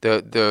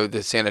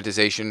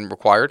sanitization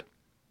required?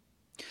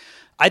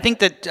 I think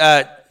that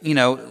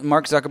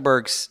Mark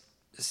Zuckerberg's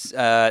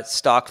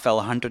stock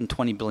fell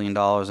 $120 billion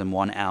in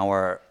 1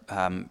 hour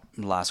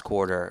last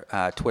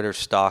quarter. Twitter's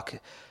stock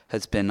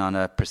has been on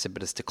a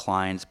precipitous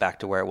decline. It's back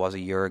to where it was a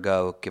year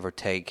ago, give or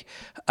take.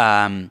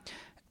 And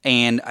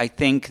I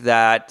think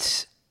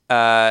that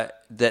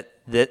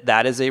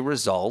that is a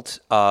result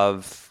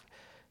of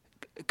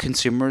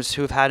consumers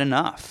who have had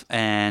enough,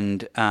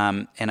 and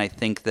I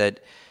think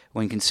that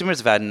when consumers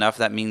have had enough,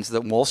 that means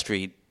that Wall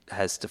Street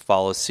has to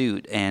follow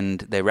suit, and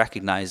they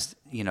recognize,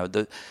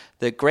 the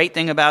great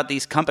thing about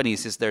these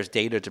companies is there's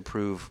data to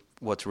prove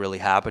what's really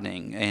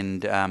happening,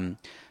 and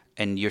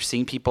you're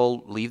seeing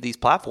people leave these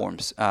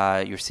platforms.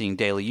 You're seeing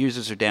daily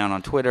users are down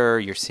on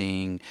Twitter. You're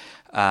seeing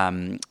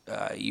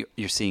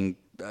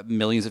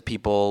millions of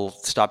people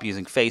stop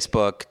using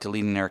Facebook,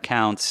 deleting their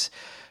accounts.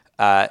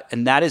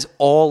 And that is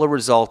all a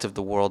result of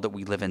the world that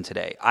we live in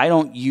today. I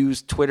don't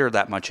use Twitter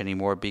that much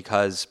anymore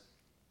because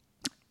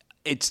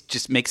it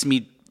just makes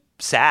me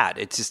sad.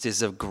 It just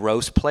is a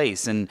gross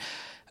place. And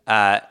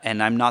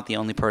I'm not the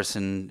only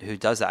person who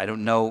does that. I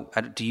don't know.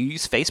 Do you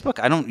use Facebook?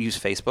 I don't use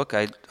Facebook.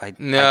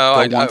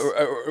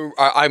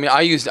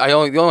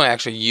 The only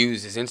actually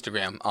use is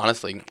Instagram,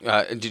 honestly,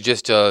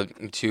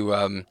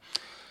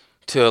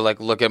 to like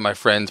look at my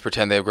friends,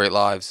 pretend they have great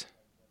lives.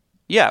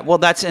 Yeah, well,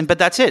 that's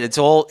it. It's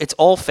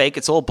all fake.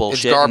 It's all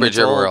bullshit. It's garbage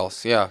everywhere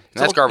else. Yeah,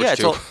 that's garbage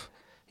too.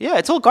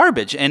 It's all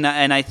garbage, and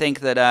I think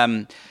that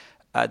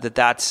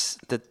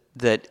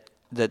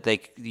that they,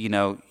 you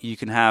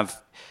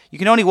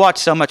can only watch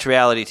so much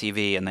reality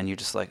TV, and then you're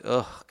just like,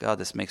 oh God,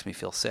 this makes me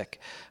feel sick.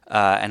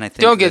 And I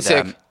think don't get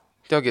sick.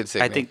 Don't get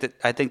sick. I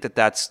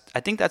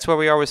think that's where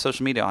we are with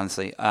social media.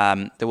 Honestly,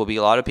 there will be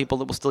a lot of people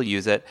that will still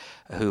use it,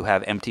 who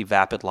have empty,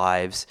 vapid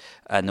lives,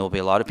 and there will be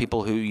a lot of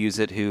people who use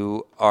it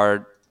who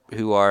are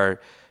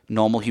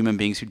normal human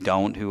beings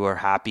who are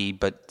happy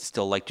but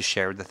still like to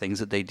share the things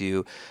that they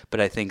do. But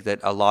I think that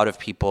a lot of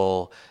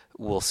people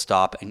will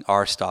stop and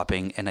are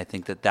stopping, and I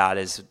think that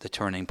is the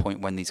turning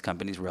point when these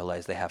companies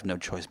realize they have no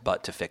choice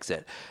but to fix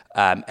it.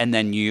 And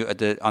then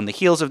on the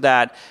heels of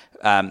that,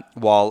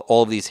 while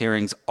all of these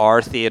hearings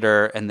are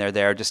theater and they're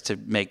there just to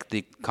make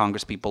the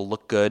Congress people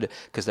look good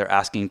because they're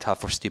asking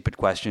tough or stupid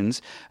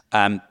questions,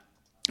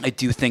 I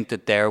do think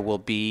that there will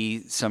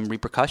be some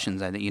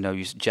repercussions. I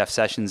think, Jeff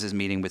Sessions is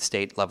meeting with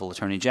state-level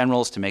attorney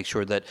generals to make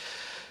sure that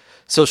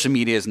social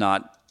media is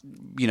not,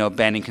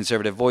 banning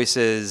conservative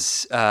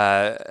voices.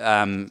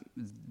 That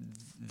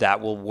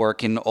will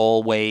work in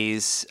all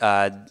ways,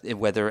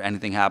 whether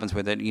anything happens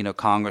with it.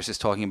 Congress is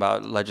talking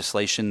about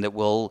legislation that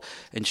will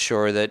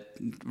ensure that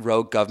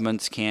rogue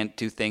governments can't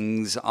do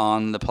things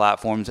on the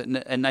platforms.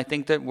 And I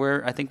think that we're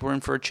in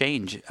for a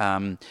change.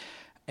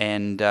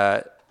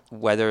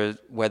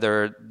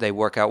 Whether they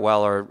work out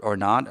well or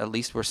not, at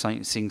least we're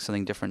seeing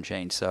something different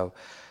change. So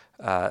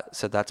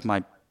that's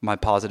my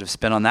positive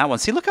spin on that one.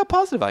 See, look how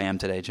positive I am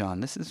today, John.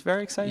 This is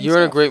very exciting. You're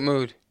in a great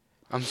mood.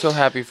 I'm so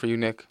happy for you,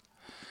 Nick.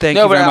 Thank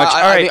you very much.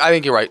 All right. I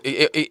think you're right.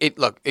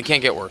 It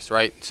can't get worse,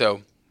 right?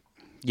 So,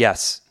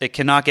 yes, it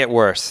cannot get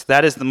worse.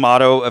 That is the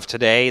motto of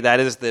today. That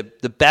is the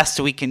best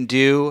we can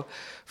do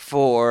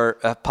for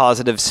a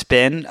positive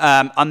spin.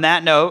 On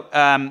that note,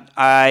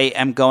 I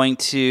am going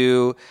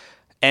to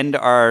end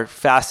our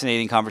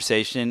fascinating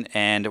conversation,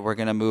 and we're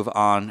going to move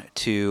on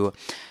to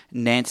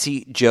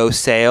Nancy Jo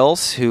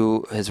Sales,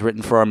 who has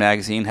written for our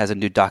magazine, has a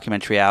new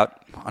documentary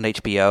out on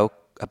HBO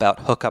about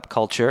hookup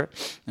culture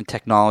and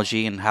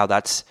technology and how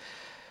that's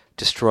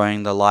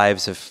destroying the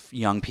lives of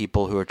young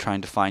people who are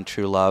trying to find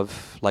true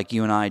love, like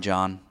you and I,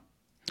 John.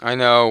 I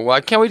know. Well,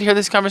 I can't wait to hear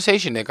this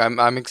conversation, Nick.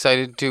 I'm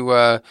excited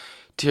to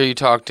hear you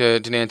talk to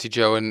Nancy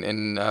Jo,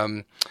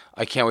 and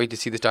I can't wait to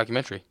see this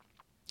documentary.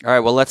 All right,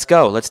 well, let's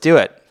go. Let's do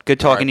it. Good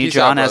talking to you,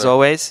 John, as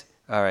always.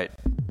 All right.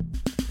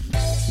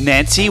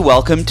 Nancy,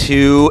 welcome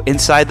to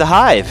Inside the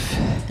Hive.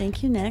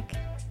 Thank you, Nick.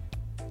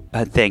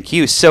 Thank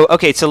you. So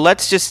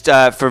let's just,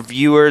 for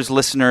viewers,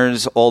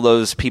 listeners, all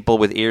those people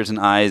with ears and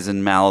eyes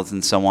and mouths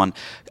and so on,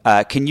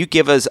 can you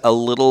give us a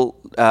little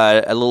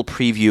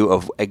preview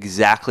of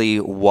exactly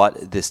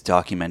what this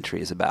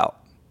documentary is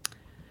about?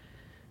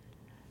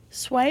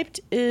 Swiped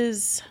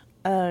is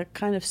a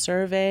kind of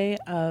survey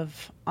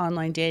of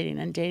online dating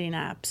and dating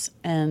apps,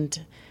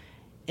 and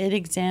it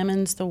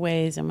examines the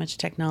ways in which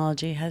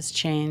technology has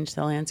changed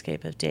the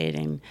landscape of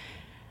dating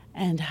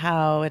and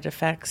how it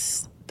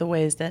affects the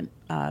ways that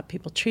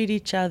people treat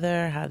each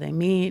other, how they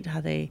meet,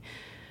 how they,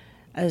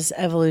 as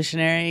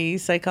evolutionary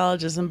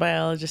psychologists and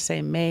biologists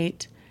say,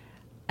 mate.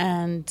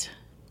 And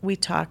we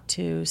talked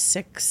to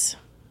 6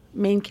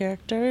 main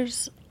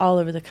characters all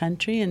over the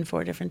country in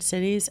 4 different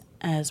cities,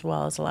 as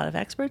well as a lot of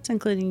experts,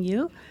 including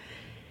you,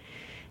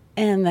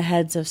 and the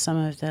heads of some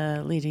of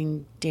the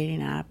leading dating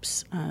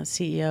apps,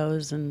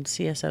 CEOs and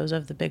CSOs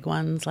of the big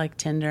ones like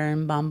Tinder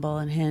and Bumble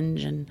and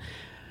Hinge and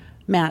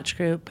Match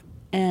Group.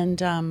 And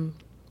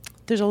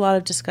there's a lot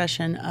of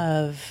discussion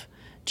of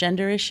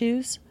gender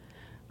issues.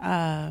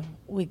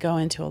 We go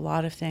into a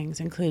lot of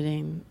things,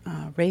 including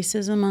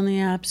racism on the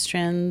apps,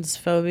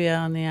 transphobia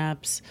on the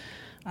apps,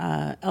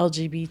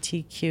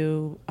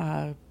 LGBTQ,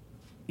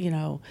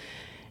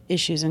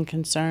 issues and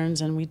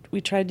concerns. And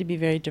we tried to be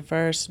very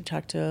diverse. We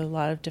talked to a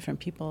lot of different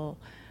people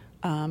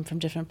from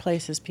different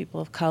places, people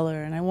of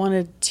color. And I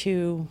wanted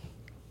to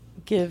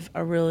give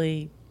a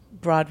really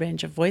broad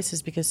range of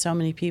voices because so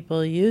many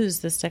people use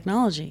this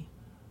technology.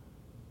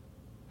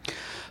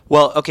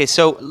 Well, okay,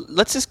 so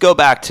let's just go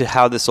back to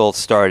how this all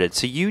started.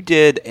 So you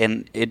did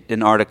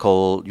an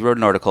article, you wrote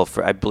an article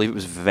for, I believe it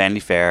was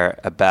Vanity Fair,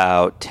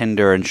 about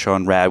Tinder and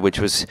Sean Rad, which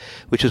was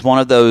one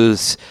of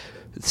those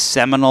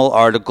seminal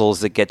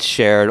articles that gets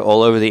shared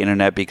all over the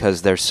internet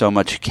because there's so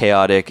much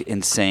chaotic,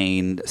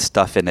 insane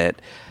stuff in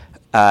it.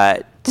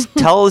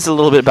 Tell us a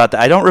little bit about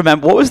that. I don't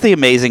remember. What was the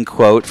amazing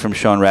quote from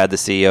Sean Rad, the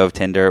CEO of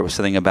Tinder? It was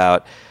something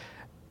about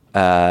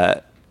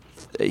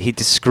he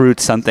just screwed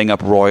something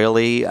up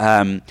royally.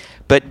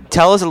 But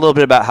tell us a little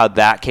bit about how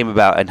that came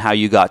about and how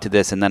you got to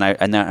this, and then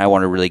I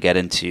want to really get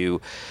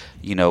into,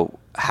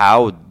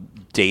 how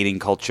dating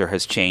culture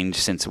has changed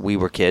since we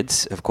were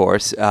kids, of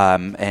course,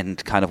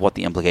 and kind of what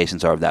the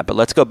implications are of that. But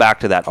let's go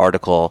back to that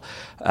article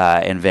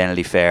in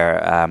Vanity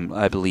Fair.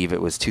 I believe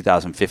it was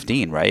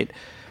 2015, right?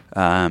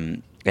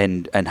 And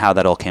how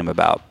that all came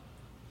about.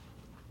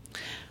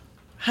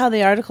 How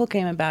the article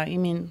came about, you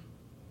mean?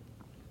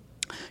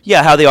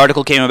 Yeah, how the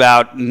article came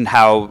about and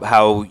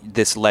how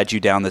this led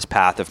you down this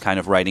path of kind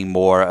of writing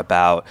more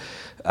about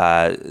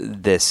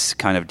this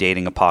kind of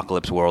dating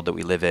apocalypse world that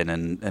we live in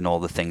and all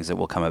the things that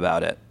will come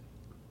about it.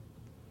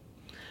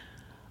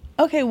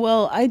 Okay,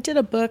 well, I did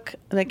a book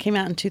that came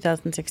out in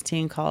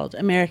 2016 called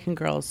American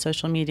Girls,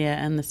 Social Media,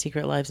 and the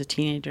Secret Lives of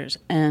Teenagers.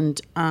 And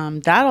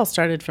that all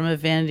started from a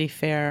Vanity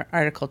Fair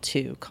article,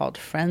 too, called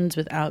Friends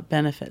Without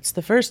Benefits.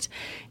 The first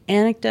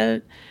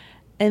anecdote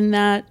in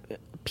that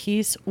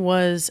piece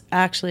was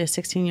actually a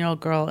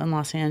 16-year-old girl in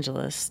Los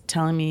Angeles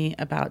telling me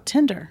about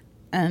Tinder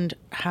and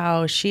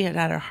how she had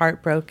her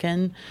heart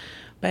broken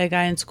by a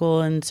guy in school.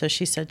 And so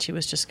she said she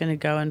was just going to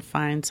go and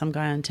find some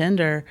guy on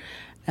Tinder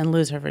and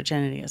lose her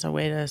virginity as a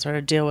way to sort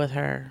of deal with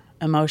her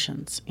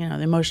emotions,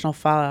 the emotional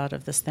fallout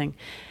of this thing.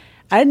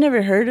 I'd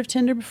never heard of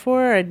Tinder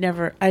before. I'd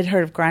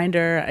heard of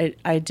Grindr.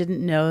 I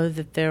didn't know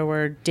that there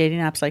were dating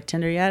apps like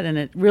Tinder yet, and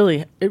it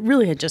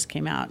really had just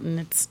came out.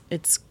 And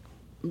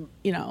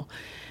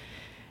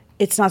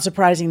it's not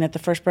surprising that the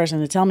first person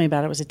to tell me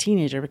about it was a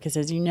teenager, because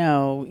as you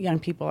know, young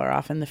people are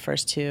often the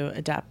first to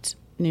adapt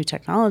new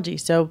technology.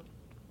 So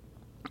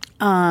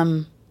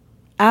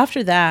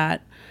after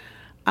that,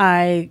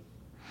 I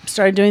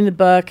started doing the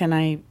book, and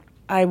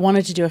I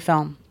wanted to do a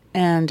film,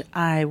 and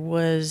I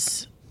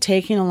was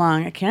taking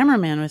along a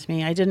cameraman with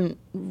me. I'd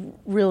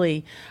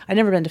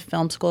never been to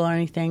film school or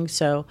anything,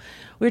 so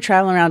we were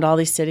traveling around all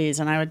these cities,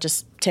 and I would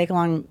just take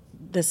along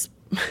this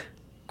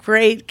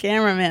great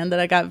cameraman that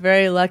I got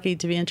very lucky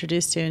to be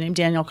introduced to, named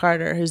Daniel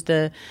Carter, who's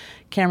the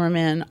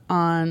cameraman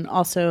on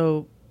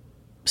also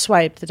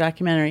Swiped, the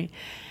documentary.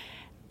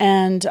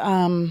 And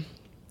Dana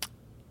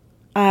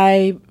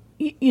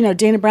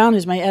Brown,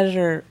 who's my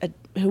editor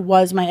who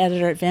was my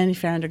editor at Vanity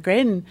Fair under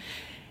Graydon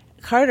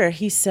Carter,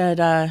 he said,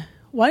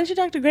 why don't you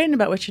talk to Graydon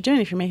about what you're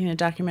doing if you're making a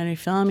documentary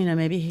film?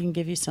 Maybe he can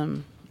give you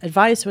some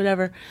advice or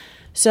whatever.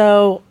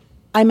 So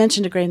I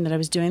mentioned to Graydon that I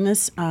was doing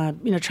this,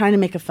 trying to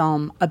make a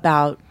film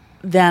about,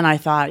 then I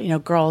thought,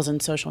 girls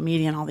and social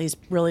media and all these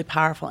really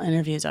powerful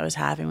interviews I was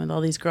having with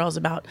all these girls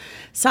about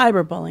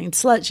cyberbullying,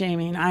 slut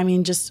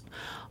shaming. Just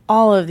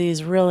all of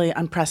these really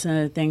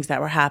unprecedented things that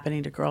were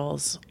happening to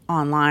girls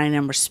online,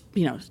 and were,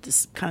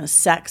 this kind of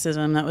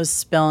sexism that was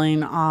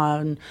spilling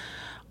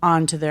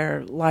onto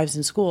their lives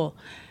in school.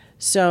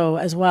 So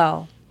as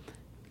well.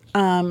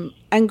 And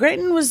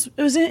Graydon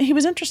he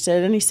was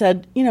interested, and he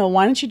said,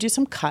 why don't you do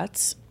some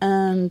cuts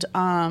and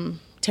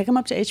take them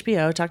up to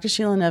HBO, talk to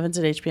Sheila Nevins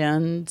at HBO,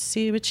 and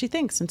see what she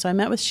thinks. And so I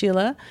met with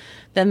Sheila,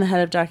 then the head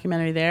of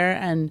documentary there,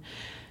 and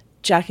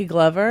Jackie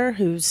Glover,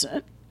 who's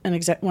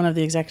one of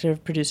the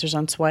executive producers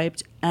on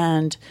Swiped.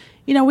 And,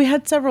 we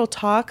had several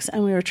talks,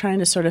 and we were trying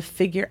to sort of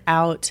figure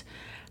out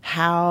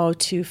how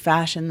to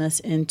fashion this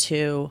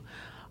into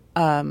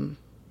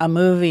a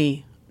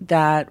movie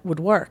that would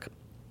work.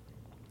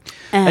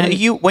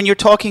 And when you're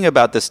talking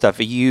about this stuff,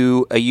 are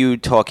you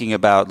talking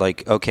about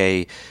like,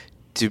 okay,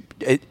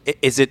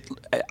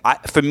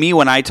 for me,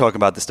 when I talk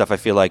about this stuff, I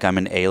feel like I'm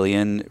an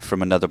alien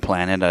from another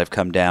planet. I've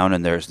come down,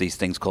 and there's these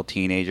things called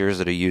teenagers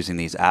that are using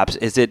these apps.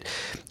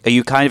 Are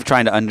you kind of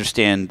trying to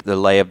understand the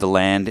lay of the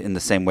land in the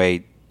same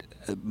way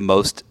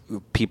most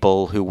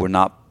people who were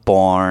not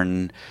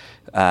born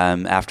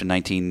after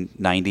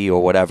 1990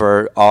 or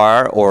whatever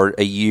are, or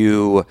are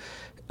you?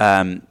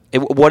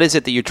 What is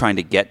it that you're trying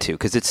to get to?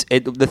 Because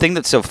the thing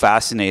that's so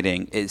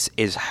fascinating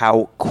is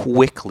how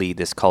quickly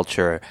this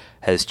culture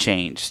has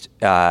changed.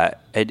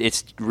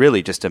 It's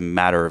really just a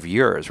matter of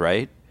years,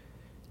 right?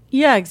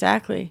 Yeah,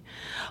 exactly.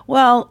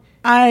 Well,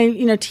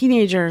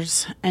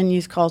 teenagers and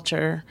youth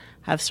culture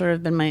have sort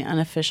of been my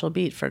unofficial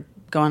beat for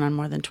going on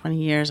more than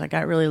 20 years. I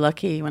got really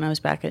lucky when I was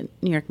back at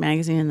New York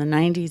Magazine in the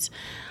 90s.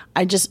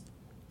 I just,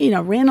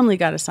 randomly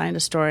got assigned a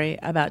story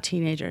about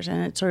teenagers,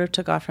 and it sort of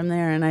took off from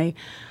there. And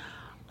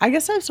I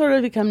guess I've sort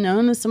of become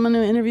known as someone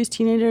who interviews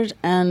teenagers,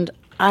 and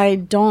I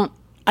do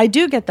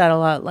get that a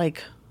lot.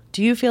 Like,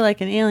 do you feel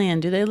like an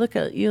alien? Do they look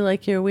at you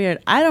like you're weird?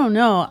 I don't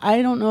know.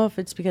 I don't know if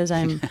it's because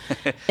I'm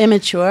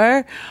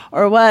immature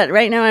or what.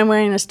 Right now I'm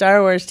wearing a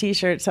Star Wars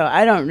t-shirt, so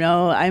I don't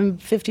know. I'm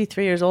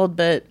 53 years old,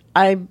 but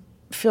I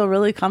feel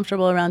really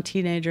comfortable around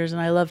teenagers,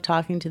 and I love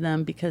talking to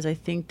them because I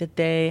think that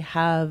they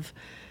have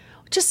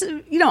just,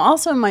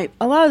 also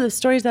a lot of the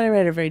stories that I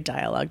write are very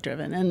dialogue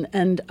driven,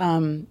 and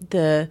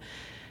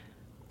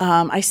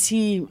I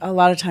see a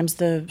lot of times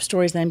the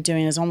stories that I'm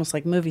doing is almost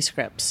like movie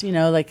scripts,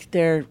 like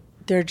they're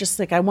just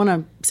like, I want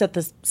to set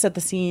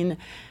the scene,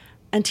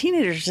 and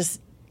teenagers just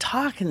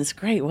talk in this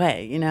great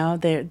way,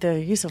 their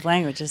use of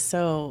language is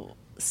so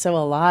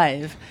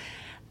alive.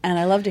 And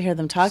I love to hear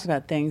them talk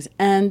about things.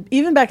 And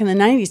even back in the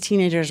 90s,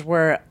 teenagers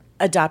were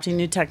adopting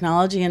new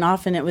technology, and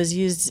often it was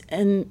used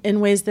in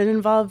ways that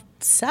involved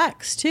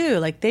sex, too.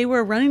 Like they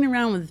were running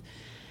around with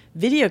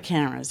video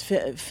cameras,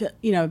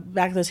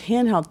 back those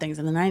handheld things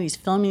in the 90s,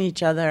 filming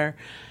each other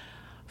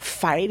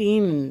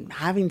fighting and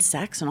having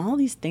sex and all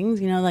these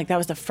things, like that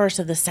was the first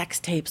of the sex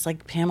tapes,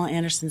 like Pamela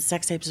Anderson's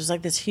sex tapes. It was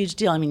like this huge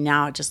deal. I mean,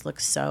 now it just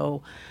looks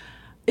so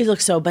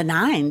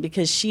benign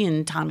because she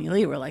and Tommy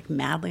Lee were like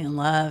madly in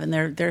love, and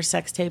their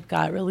sex tape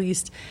got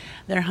released,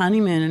 their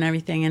honeymoon and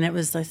everything, and it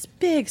was this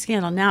big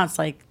scandal. Now it's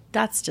like,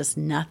 that's just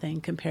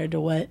nothing compared to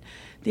what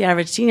the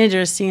average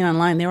teenager is seeing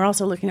online. They were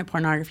also looking at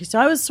pornography. So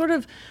I was sort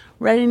of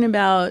writing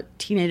about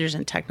teenagers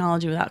and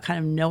technology without kind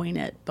of knowing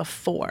it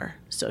before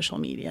social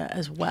media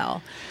as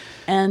well.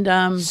 And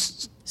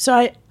so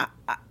I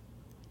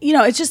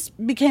it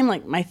just became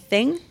like my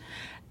thing.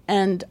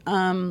 And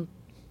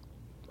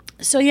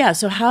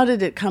so how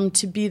did it come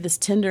to be this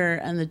Tinder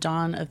and the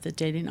dawn of the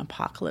dating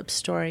apocalypse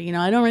story?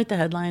 I don't write the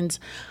headlines.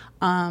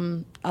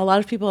 A lot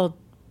of people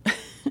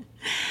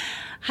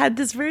had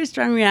this very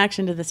strong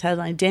reaction to this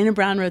headline. Dana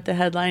Brown wrote the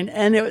headline,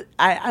 and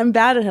I'm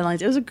bad at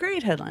headlines. It was a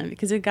great headline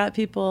because it got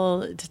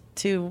people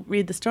to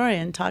read the story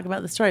and talk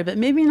about the story, but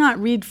maybe not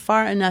read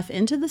far enough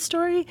into the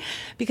story,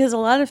 because a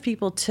lot of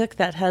people took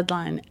that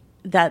headline,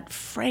 that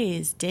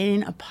phrase,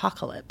 dating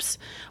apocalypse,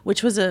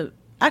 which was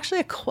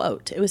actually a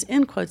quote. It was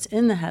in quotes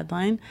in the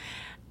headline,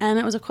 and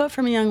it was a quote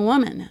from a young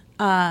woman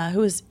who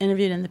was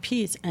interviewed in the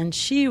piece, and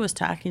she was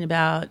talking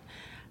about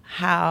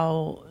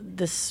how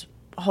this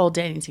whole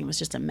dating scene was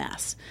just a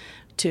mess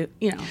in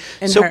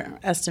her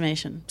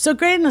estimation. So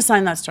Graydon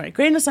assigned that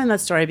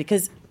story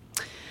because,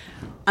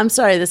 I'm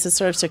sorry, this is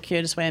sort of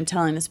circuitous way I'm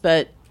telling this,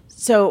 but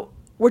so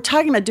we're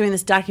talking about doing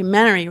this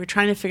documentary. We're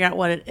trying to figure out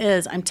what it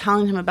is. I'm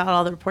telling him about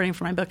all the reporting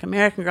for my book,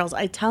 American Girls.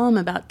 I tell him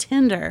about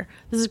Tinder.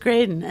 This is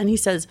Graydon. And he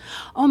says,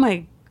 oh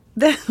my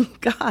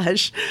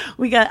gosh,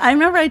 I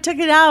remember I took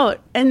it out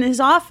in his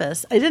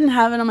office. I didn't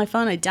have it on my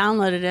phone. I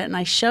downloaded it, and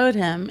I showed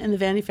him in the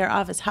Vanity Fair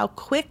office how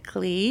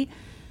quickly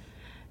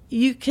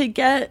you could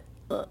get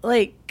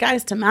like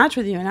guys to match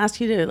with you and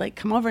ask you to like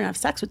come over and have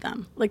sex with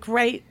them, like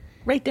right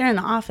there in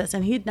the office.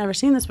 And he'd never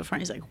seen this before.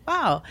 And he's like,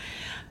 wow,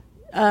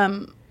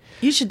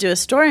 you should do a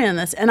story on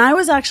this. And I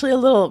was actually a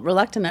little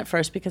reluctant at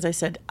first because I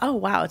said, oh,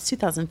 wow, it's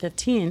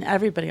 2015.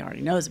 Everybody already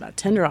knows about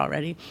Tinder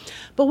already.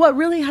 But what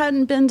really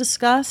hadn't been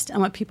discussed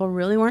and what people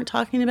really weren't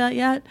talking about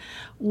yet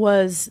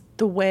was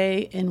the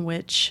way in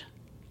which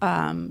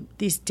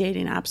these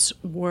dating apps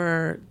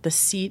were the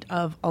seat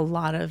of a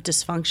lot of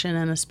dysfunction,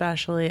 and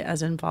especially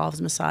as involves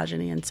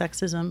misogyny and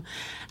sexism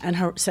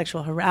and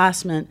sexual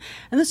harassment.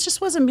 And this just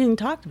wasn't being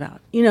talked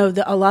about.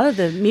 A lot of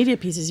the media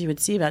pieces you would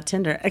see about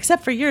Tinder,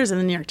 except for yours in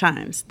the New York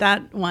Times,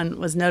 that one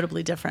was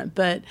notably different.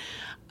 But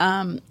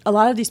a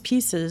lot of these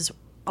pieces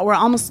were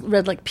almost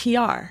read like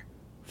PR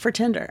for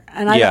Tinder.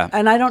 And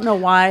I don't know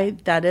why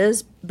that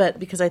is, but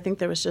because I think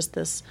there was just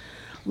this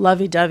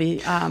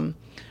lovey-dovey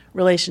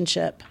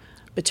relationship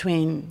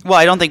between. Well,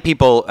 I don't think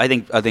people. I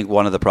think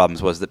one of the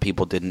problems was that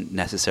people didn't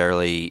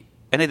necessarily,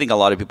 and I think a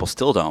lot of people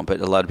still don't, but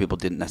a lot of people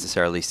didn't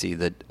necessarily see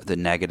the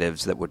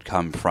negatives that would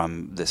come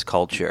from this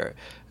culture.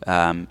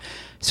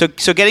 So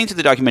getting to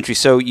the documentary,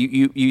 so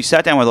you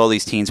sat down with all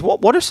these teens.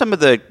 What are some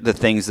of the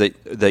things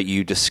that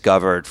you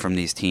discovered from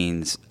these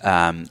teens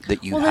that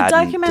you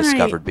hadn't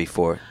discovered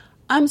before?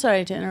 I'm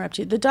sorry to interrupt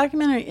you. The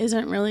documentary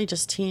isn't really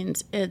just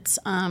teens. It's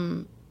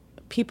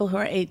people who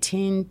are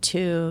 18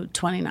 to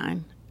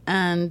 29.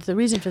 And the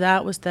reason for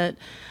that was that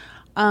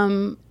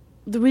the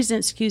reason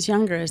it skews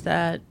younger is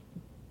that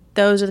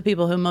those are the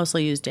people who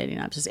mostly use dating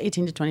apps. It's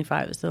 18 to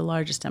 25 is the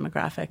largest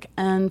demographic.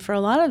 And for a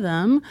lot of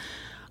them,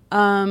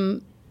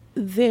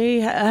 they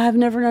have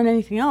never known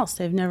anything else.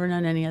 They've never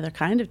known any other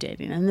kind of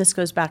dating. And this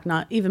goes back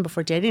not even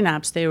before dating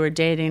apps. They were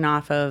dating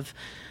off of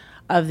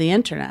the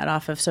internet,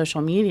 off of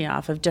social media,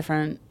 off of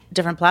different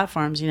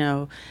platforms,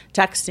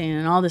 texting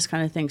and all this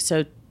kind of thing.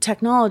 So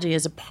technology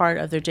is a part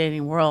of their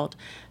dating world.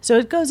 So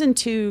it goes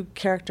into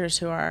characters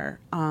who are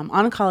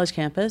on a college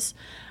campus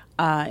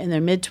in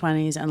their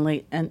mid-20s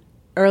and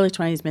early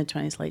 20s,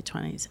 mid-20s, late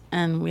 20s.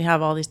 And we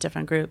have all these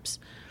different groups.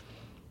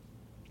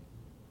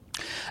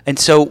 And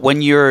so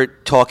when you're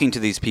talking to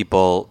these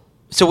people,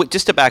 so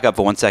just to back up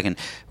for 1 second,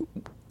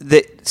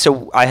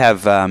 so I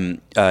have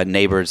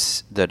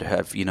neighbors that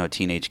have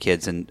teenage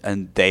kids,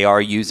 and they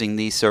are using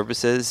these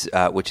services,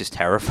 which is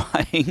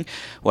terrifying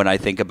when I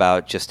think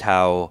about just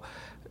how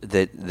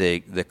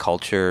the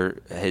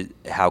culture,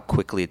 how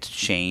quickly it's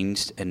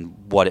changed, and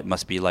what it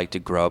must be like to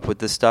grow up with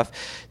this stuff.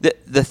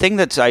 The thing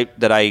that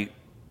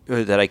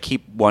I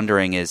keep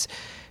wondering is,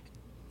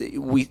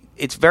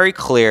 it's very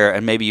clear,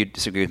 and maybe you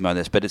disagree with me on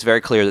this, but it's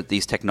very clear that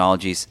these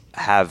technologies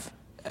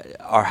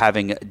are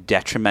having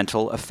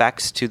detrimental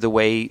effects to the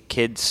way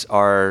kids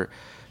are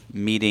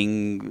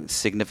meeting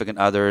significant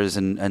others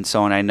and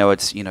so on. I know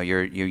it's,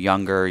 you're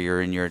younger,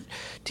 you're in your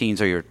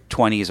teens or your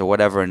 20s or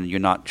whatever, and you're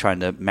not trying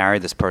to marry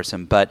this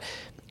person, but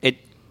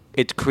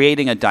it's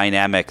creating a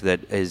dynamic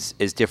that is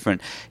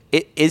different.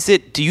 Is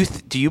it? Do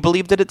you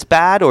believe that it's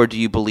bad, or do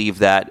you believe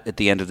that at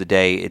the end of the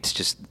day it's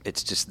just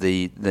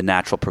the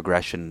natural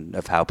progression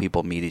of how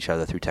people meet each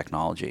other through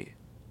technology?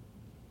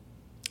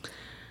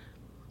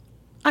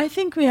 I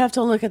think we have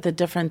to look at the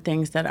different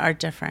things that are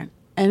different,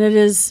 and it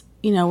is.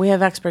 We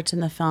have experts in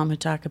the film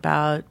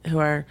who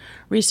are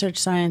research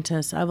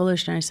scientists,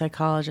 evolutionary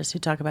psychologists, who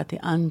talk about the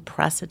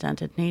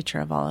unprecedented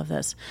nature of all of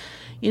this.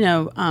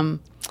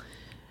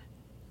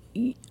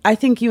 I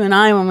think you and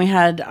I, when we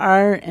had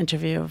our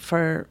interview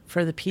for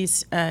the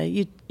piece,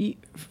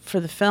 for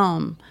the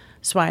film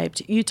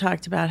Swiped, you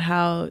talked about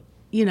how,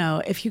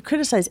 if you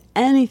criticize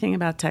anything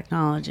about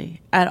technology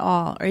at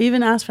all, or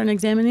even ask for an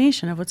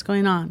examination of what's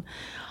going on,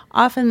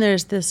 often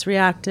there's this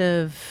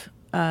reactive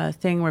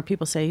thing where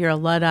people say you're a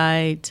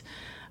Luddite,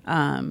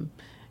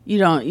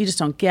 you just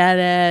don't get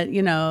it,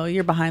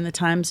 you're behind the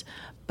times.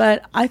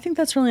 But I think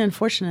that's really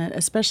unfortunate,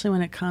 especially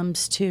when it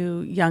comes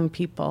to young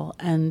people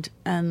and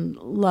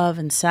love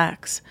and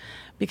sex,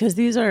 because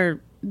these are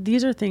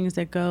things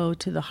that go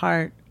to the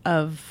heart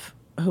of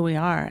who we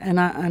are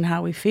and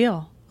how we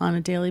feel on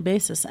a daily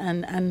basis,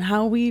 and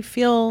how we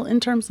feel in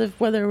terms of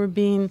whether we're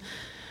being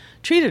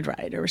treated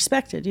right or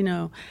respected,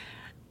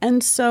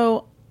 And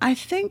so I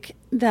think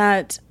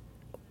that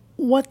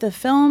what the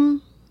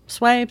film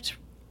Swiped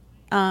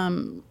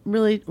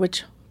really,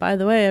 which, by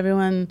the way,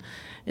 everyone,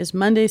 is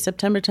Monday,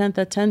 September 10th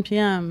at 10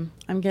 p.m.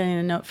 I'm getting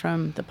a note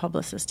from the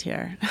publicist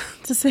here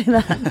to say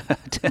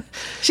that.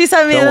 She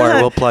sent me. Don't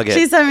worry, we'll plug it.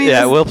 She sent me.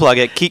 Yeah, we'll plug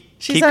it. Keep going.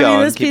 She sent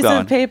me this piece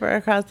of paper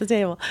across the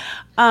table.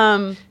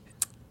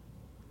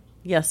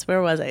 Yes,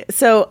 where was I?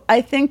 So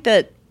I think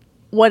that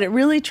what it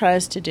really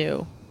tries to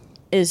do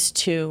is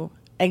to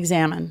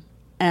examine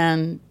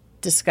and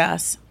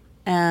discuss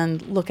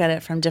and look at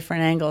it from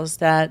different angles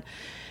that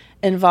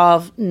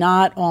involve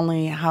not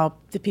only how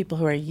the people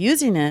who are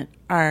using it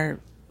are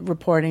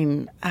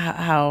reporting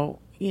how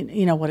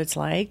what it's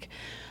like,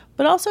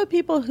 but also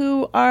people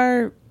who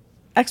are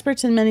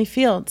experts in many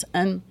fields.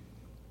 And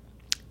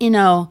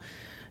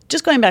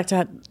just going back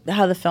to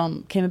how the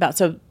film came about.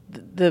 So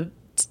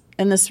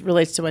and this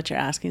relates to what you're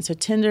asking. So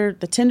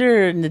the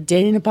Tinder and the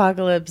dating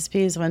apocalypse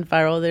piece went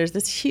viral. There's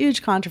this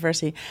huge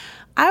controversy.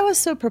 I was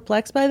so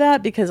perplexed by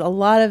that because a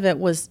lot of it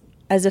was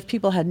as if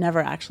people had never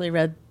actually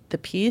read the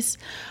piece.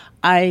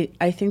 I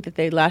think that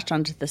they latched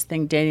onto this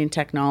thing, dating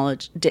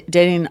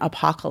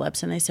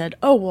apocalypse, and they said,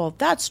 "Oh, well,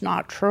 that's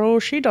not true.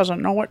 She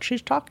doesn't know what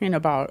she's talking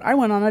about. I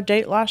went on a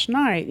date last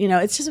night." It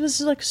was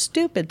just like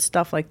stupid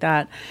stuff like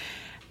that.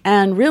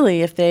 And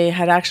really, if they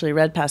had actually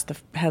read past the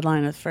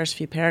headline of the first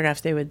few paragraphs,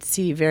 they would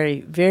see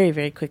very, very,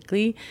 very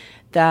quickly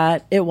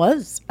that it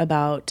was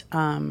about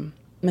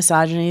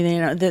misogyny.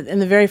 In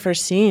the very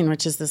first scene,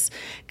 which is this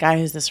guy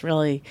who's this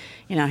really,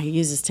 he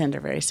uses Tinder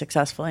very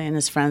successfully, and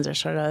his friends are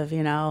sort of,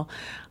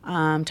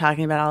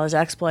 talking about all his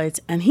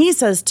exploits. And he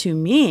says to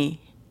me,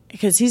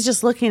 because he's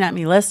just looking at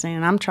me listening,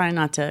 and I'm trying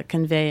not to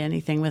convey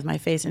anything with my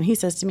face, and he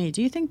says to me,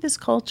 "Do you think this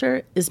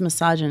culture is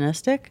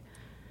misogynistic?"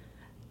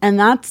 And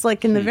that's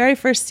like in the very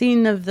first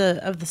scene of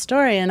the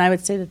story. And I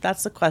would say that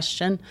that's the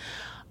question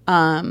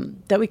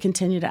that we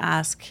continue to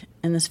ask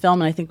in this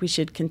film, and I think we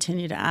should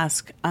continue to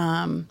ask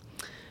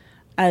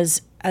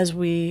as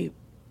we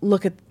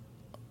look at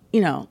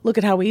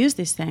how we use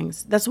these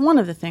things. That's one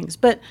of the things.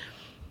 But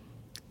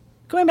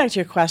going back to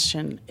your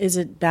question, is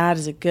it bad?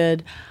 Is it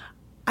good?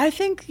 I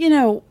think,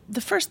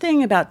 the first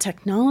thing about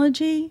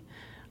technology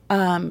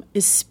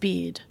is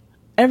speed.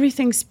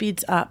 Everything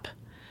speeds up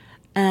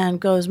and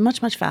goes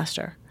much, much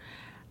faster.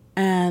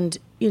 And,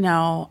 you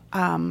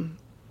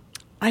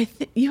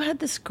had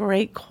this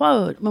great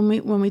quote when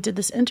we did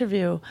this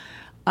interview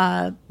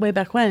way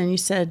back when, and you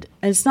said,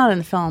 and it's not in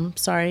the film,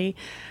 sorry.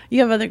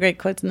 You have other great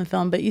quotes in the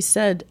film, but you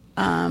said,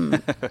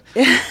 look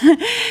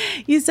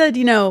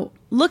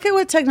at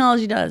what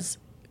technology does.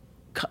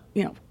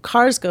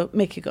 Cars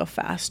make you go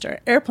faster.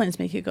 Airplanes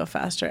make you go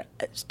faster.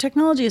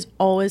 Technology is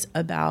always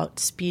about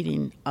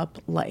speeding up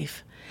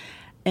life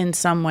in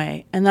some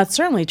way. And that's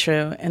certainly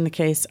true in the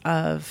case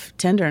of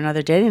Tinder and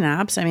other dating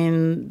apps. I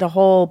mean, the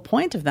whole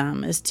point of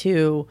them is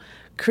to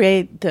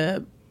create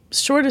the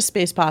shortest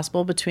space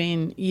possible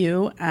between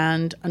you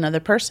and another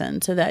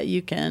person so that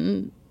you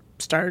can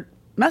start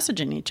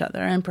messaging each other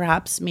and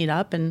perhaps meet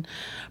up and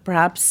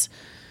perhaps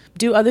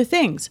do other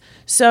things.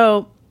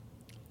 So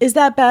is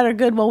that bad or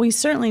good? Well, we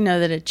certainly know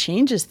that it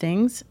changes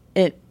things.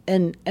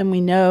 And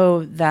we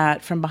know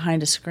that from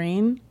behind a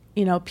screen,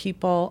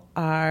 people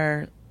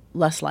are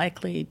less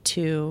likely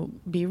to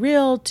be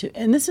real,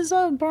 and this is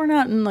borne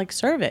out in like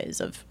surveys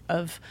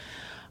of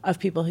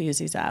people who use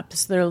these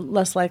apps. They're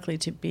less likely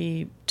to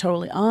be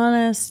totally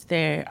honest.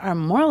 They are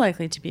more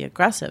likely to be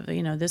aggressive.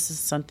 This is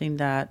something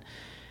that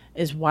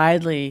is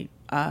widely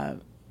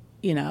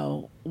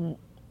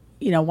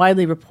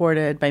widely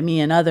reported by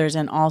me and others,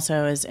 and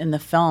also is in the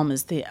film,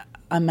 is the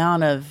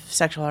amount of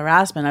sexual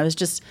harassment. I was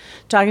just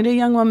talking to a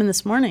young woman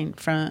this morning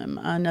from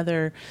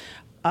another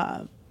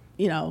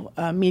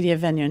media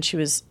venue, and she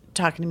was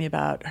talking to me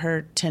about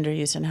her Tinder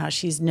use and how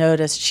she's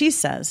noticed, she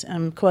says,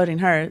 I'm quoting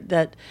her,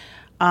 that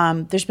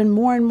there's been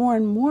more and more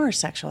and more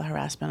sexual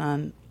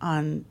harassment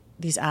on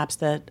these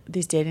apps,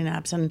 these dating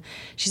apps. And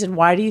she said,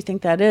 why do you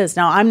think that is?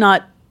 Now,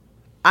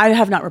 I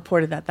have not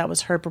reported that. That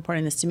was her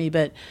reporting this to me.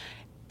 But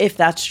if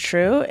that's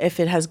true, if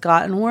it has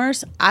gotten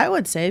worse, I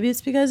would say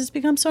it's because it's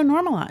become so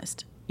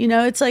normalized.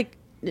 It's like,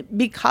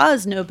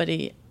 because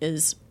nobody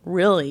is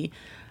really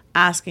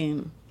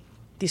asking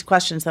these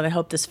questions that I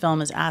hope this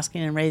film is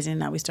asking and raising,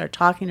 that we start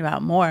talking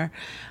about more.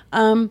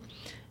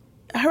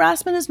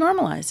 Harassment is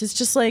normalized. It's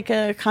just like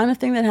a kind of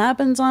thing that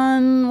happens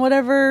on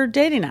whatever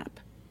dating app,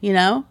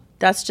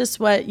 That's just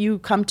what you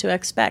come to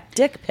expect.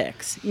 Dick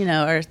pics,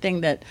 are a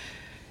thing that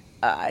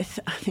I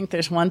think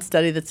there's one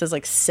study that says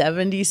like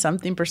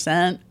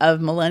 70-something%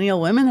 of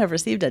millennial women have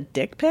received a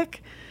dick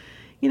pic,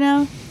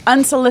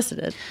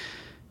 unsolicited.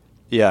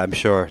 Yeah, I'm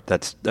sure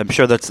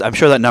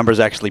that number is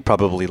actually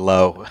probably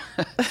low.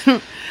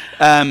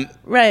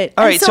 Right.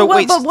 All right. So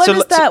wait. But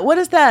what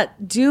is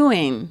that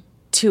doing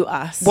to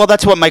us? Well,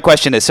 that's what my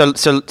question is. So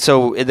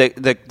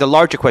the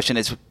larger question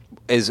is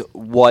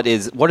what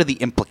are the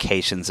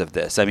implications of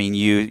this? I mean,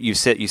 you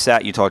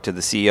talk to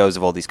the CEOs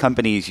of all these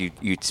companies,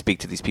 you speak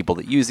to these people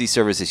that use these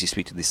services, you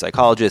speak to these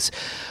psychologists.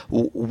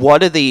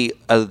 What are the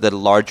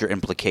larger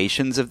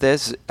implications of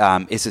this?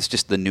 Is this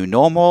just the new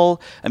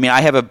normal? I mean,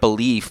 I have a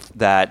belief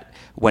that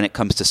when it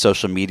comes to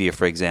social media,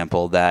 for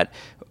example, that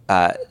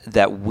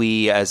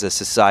we as a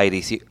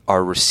society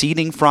are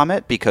receding from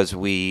it because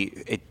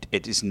it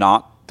is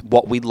not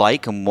what we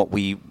like and what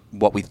we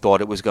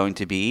thought it was going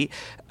to be,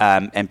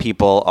 and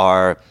people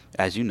are,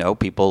 as you know,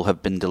 people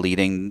have been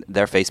deleting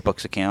their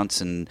Facebook's accounts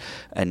and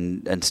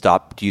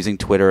stopped using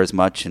Twitter as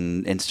much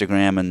and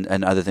Instagram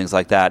and other things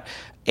like that.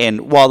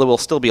 And while there will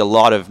still be a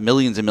lot of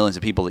millions and millions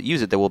of people that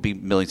use it, there will be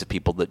millions of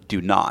people that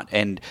do not.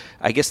 And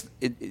I guess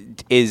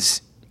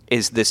is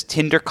this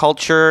Tinder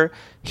culture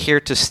here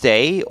to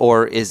stay,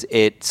 or is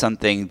it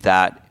something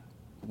that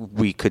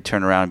we could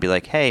turn around and be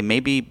like, hey,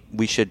 maybe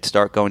we should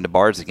start going to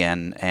bars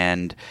again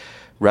and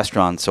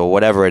restaurants or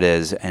whatever it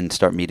is and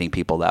start meeting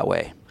people that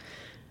way?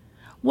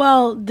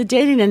 Well, the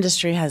dating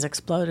industry has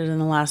exploded in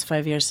the last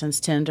 5 years since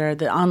Tinder.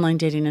 The online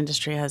dating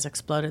industry has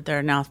exploded. There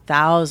are now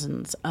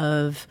thousands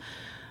of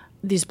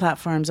these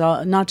platforms,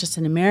 not just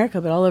in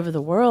America, but all over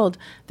the world.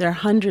 There are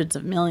hundreds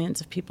of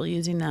millions of people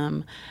using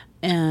them.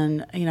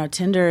 And,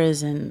 Tinder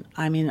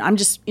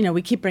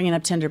we keep bringing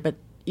up Tinder, but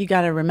you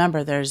got to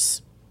remember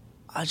there's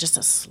just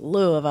a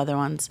slew of other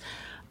ones.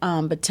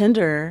 But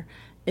Tinder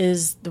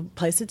is the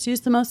place that's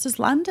used the most is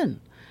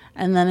London.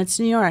 And then it's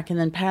New York, and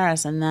then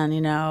Paris, and then,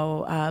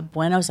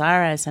 Buenos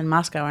Aires and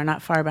Moscow are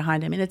not far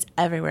behind. I mean, it's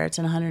everywhere. It's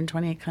in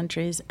 128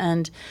 countries.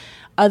 And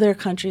other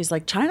countries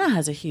like China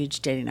has a huge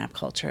dating app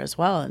culture as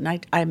well. And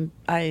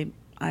I'm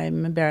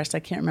embarrassed. I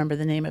can't remember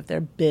the name of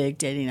their big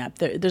dating app.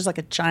 There's like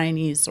a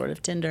Chinese sort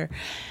of Tinder.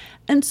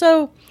 And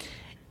so,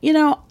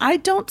 I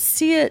don't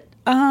see it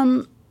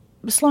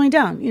slowing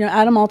down.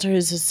 Adam Alter,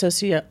 who's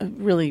author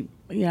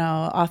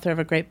of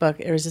a great book,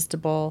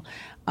 Irresistible,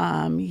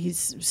 he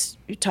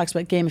talks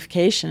about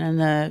gamification and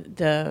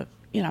the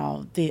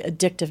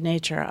addictive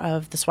nature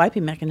of the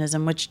swiping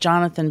mechanism, which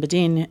Jonathan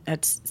Badin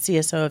at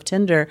CSO of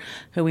Tinder,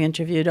 who we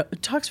interviewed,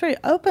 talks very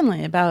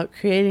openly about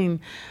creating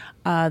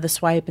the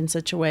swipe in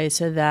such a way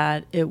so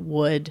that it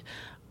would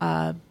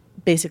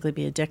basically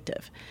be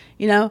addictive.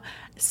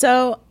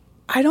 So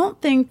I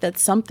don't think that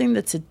something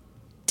that's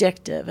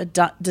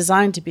addictive,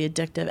 designed to be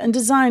addictive, and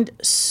designed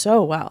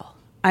so well.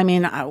 I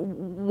mean,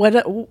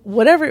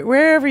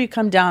 wherever you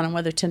come down on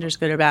whether Tinder's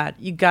good or bad,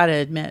 you got to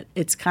admit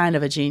it's kind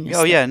of a genius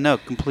thing. Yeah, no,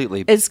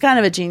 completely. It's kind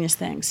of a genius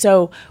thing.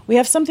 So we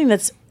have something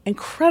that's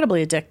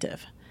incredibly addictive,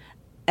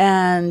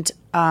 and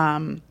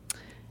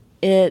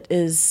it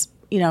is,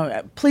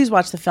 please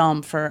watch the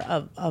film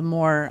for a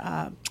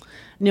more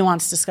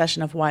nuanced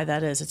discussion of why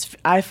that is.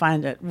 I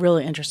find it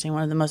really interesting.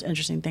 One of the most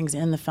interesting things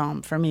in the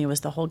film for me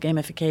was the whole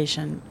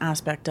gamification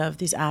aspect of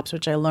these apps,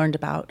 which I learned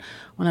about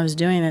when I was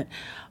doing it.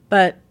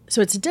 So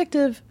it's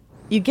addictive,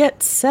 you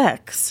get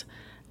sex,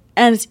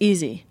 and it's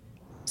easy.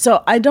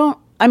 So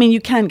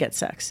you can get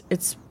sex.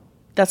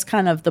 That's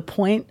kind of the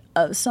point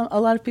of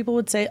a lot of people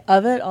would say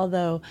of it,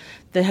 although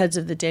the heads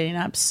of the dating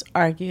apps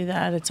argue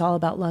that it's all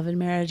about love and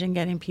marriage and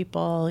getting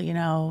people,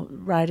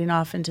 riding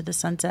off into the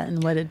sunset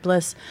and wedded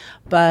bliss.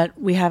 But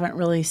we haven't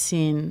really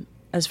seen,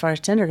 as far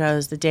as Tinder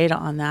goes, the data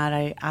on that.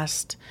 I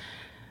asked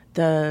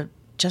the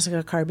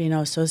Jessica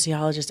Carbino,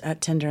 sociologist at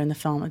Tinder, in the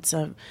film. It's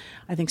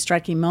I think,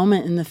 striking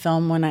moment in the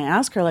film when I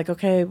ask her, like,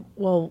 okay,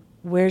 well,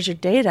 where's your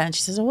data? And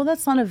she says, oh, well,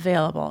 that's not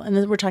available. And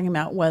then we're talking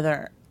about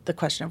the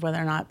question of whether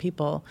or not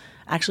people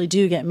actually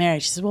do get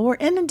married. She says, well, we're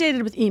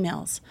inundated with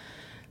emails,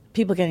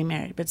 people getting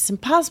married, but it's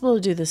impossible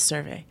to do this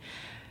survey.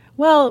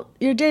 Well,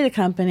 your data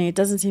company, it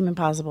doesn't seem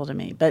impossible to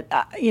me. But,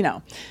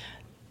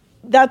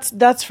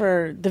 that's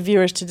for the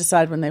viewers to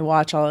decide when they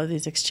watch all of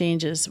these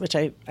exchanges, which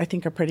I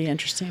think are pretty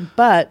interesting.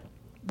 But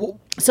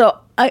so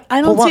I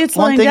don't see it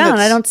slowing down.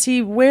 I don't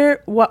see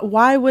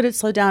why would it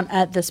slow down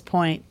at this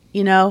point,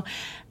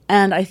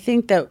 And I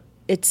think that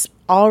it's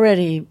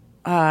already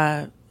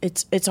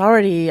it's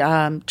already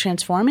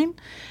transforming.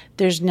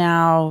 There's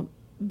now,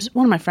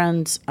 one of my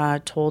friends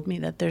told me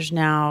that there's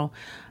now,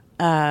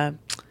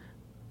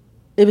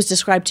 it was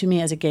described to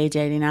me as a gay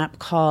dating app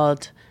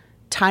called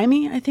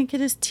Taimi, I think it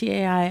is,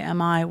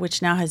 Taimi,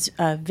 which now has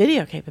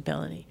video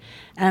capability.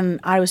 And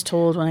I was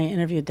told when I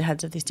interviewed the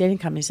heads of these dating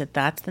companies that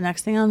that's the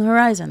next thing on the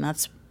horizon.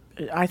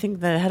 I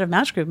think the head of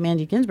Match Group,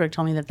 Mandy Ginsburg,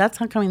 told me that that's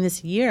coming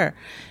this year.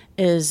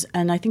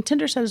 And I think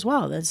Tinder said as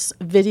well, this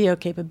video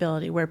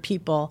capability where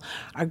people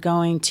are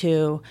going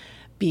to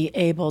be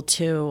able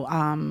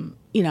to,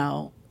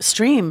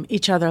 stream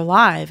each other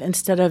live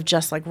instead of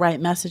just like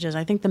write messages.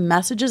 I think the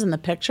messages and the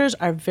pictures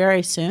are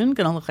very soon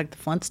going to look like the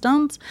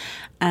Flintstones,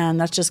 and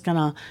that's just going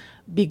to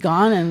be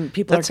gone. And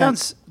people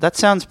that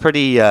sounds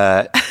pretty.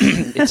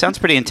 It sounds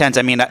pretty intense.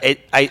 I mean,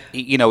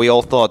 we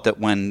all thought that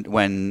when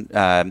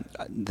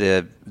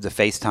the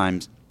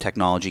FaceTime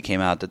technology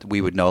came out that we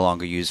would no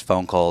longer use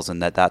phone calls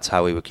and that's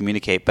how we would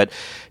communicate. But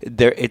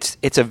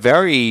it's a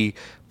very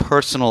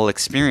personal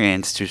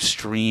experience to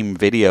stream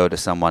video to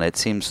someone. It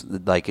seems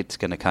like it's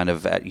going to kind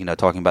of,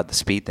 talking about the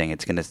speed thing,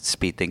 it's going to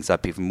speed things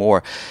up even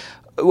more.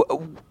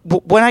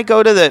 When I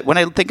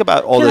think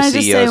about all the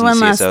CEOs and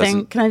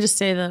CSOs, can I just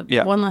say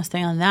one last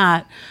thing on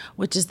that,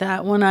 which is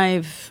that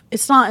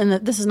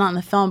this is not in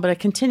the film, but I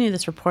continue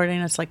this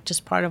reporting. It's like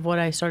just part of what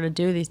I sort of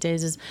do these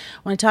days is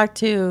when I talk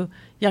to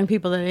young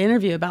people that I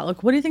interview about,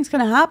 look, what do you think is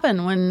going to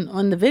happen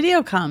when the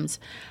video comes?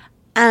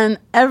 And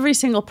every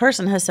single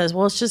person has says,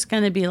 well, it's just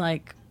going to be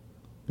like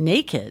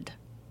naked.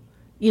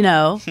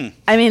 I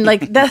mean,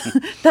 like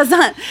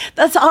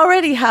that's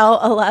already how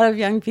a lot of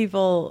young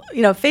people,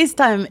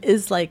 FaceTime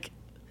is like,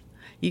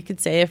 you could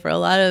say for a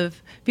lot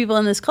of people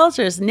in this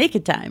culture is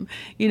naked time,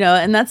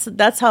 and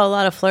that's how a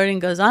lot of flirting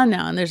goes on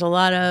now. And there's a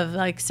lot of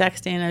like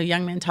sexting. A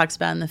young man talks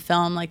about in the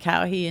film, like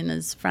how he and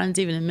his friends,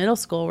 even in middle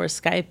school, were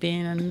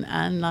Skyping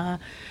and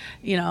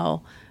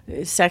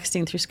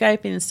sexting through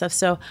Skyping and stuff.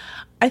 So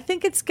I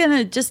think it's going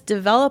to just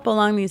develop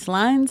along these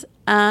lines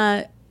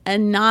and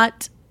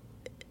not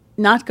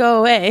go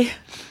away.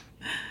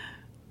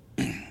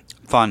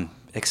 Fun,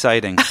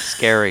 exciting,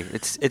 scary.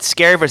 It's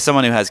scary for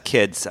someone who has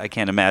kids. I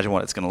can't imagine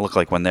what it's going to look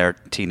like when they're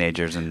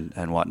teenagers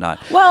and whatnot.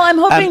 Well, I'm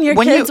hoping your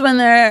kids, when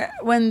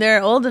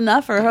they're old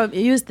enough, or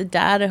use the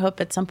dad. I hope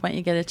at some point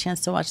you get a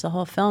chance to watch the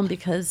whole film,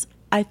 because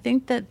I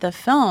think that the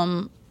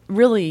film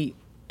really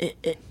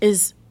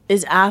is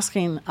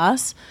asking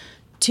us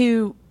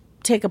to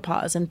take a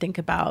pause and think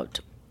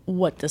about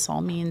what this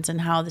all means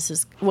and how this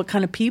is, what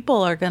kind of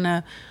people are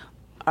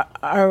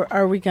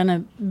we going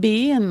to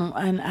be, and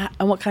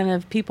what kind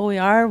of people we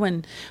are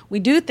when we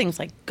do things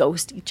like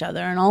ghost each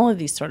other and all of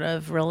these sort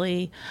of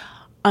really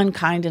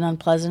unkind and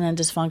unpleasant and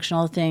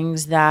dysfunctional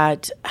things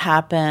that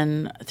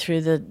happen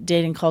through the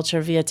dating culture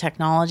via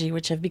technology,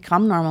 which have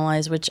become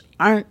normalized, which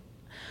aren't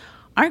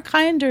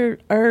kind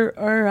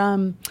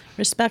or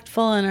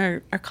respectful,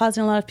 and are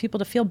causing a lot of people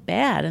to feel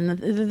bad. And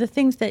the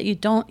things that you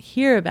don't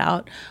hear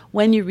about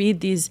when you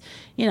read these,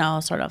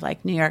 sort of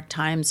like New York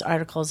Times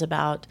articles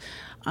about,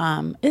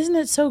 isn't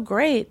it so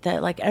great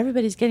that like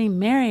everybody's getting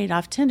married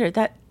off Tinder?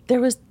 That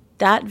there was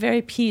that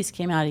very piece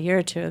came out a year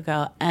or two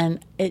ago, and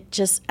it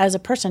just, as a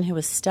person who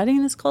was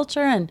studying this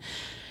culture and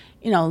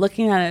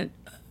looking at it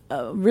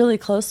really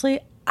closely,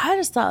 I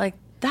just thought like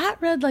that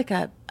read like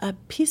a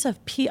piece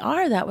of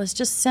PR that was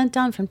just sent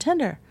down from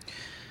Tinder.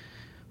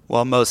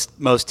 Well,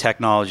 most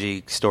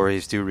technology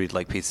stories do read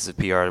like pieces of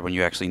PR when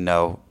you actually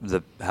know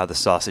how the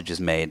sausage is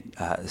made,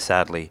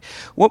 sadly.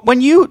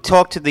 When you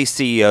talk to these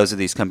CEOs of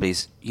these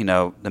companies,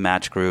 the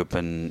Match Group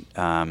and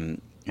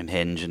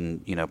Hinge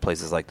and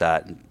places like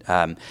that,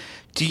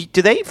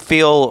 do they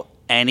feel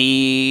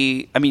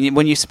any? I mean,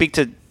 when you speak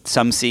to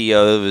some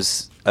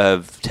CEOs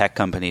of tech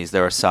companies,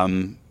 there are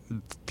some,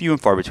 few and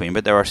far between,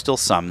 but there are still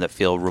some that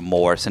feel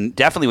remorse. And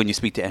definitely when you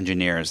speak to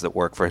engineers that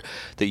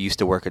used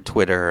to work at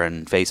Twitter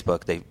and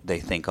Facebook, they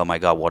think, oh my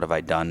God, what have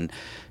I done?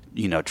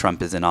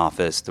 Trump is in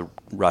office,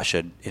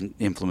 Russia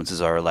influences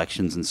our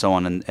elections and so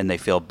on, and they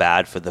feel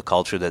bad for the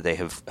culture that they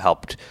have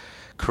helped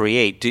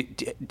create.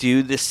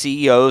 Do the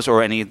CEOs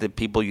or any of the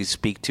people you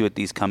speak to at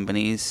these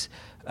companies,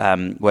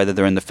 whether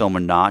they're in the film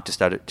or not,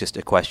 just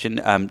a question,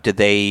 do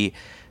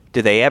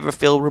they ever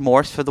feel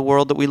remorse for the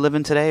world that we live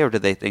in today, or do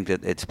they think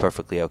that it's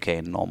perfectly okay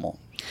and normal?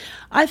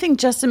 I think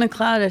Justin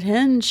McLeod at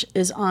Hinge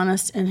is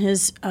honest in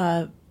his,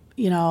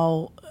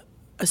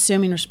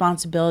 assuming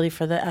responsibility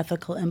for the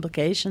ethical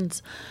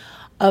implications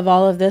of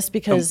all of this,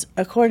 because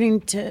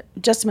according to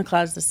Justin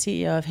McLeod, is the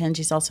CEO of Hinge,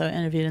 he's also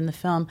interviewed in the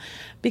film,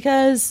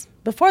 because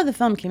before the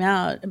film came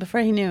out,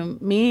 before he knew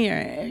me or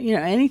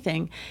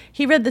anything,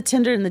 he read the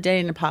Tinder and the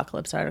Dating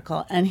Apocalypse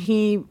article, and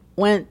he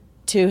went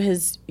to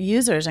his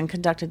users and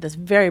conducted this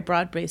very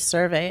broad-based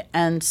survey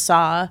and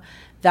saw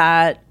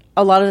that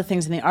a lot of the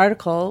things in the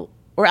article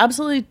were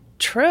absolutely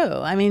true.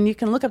 I mean, you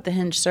can look up the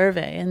Hinge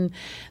survey, and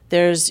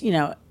there's,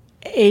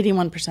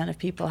 81% of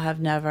people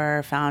have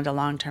never found a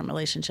long-term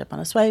relationship on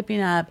a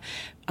swiping app.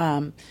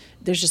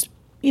 There's just,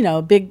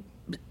 big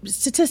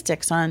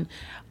statistics on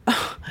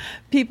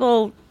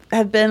people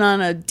have been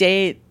on a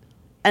date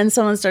and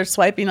someone starts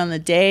swiping on the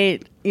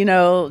date, you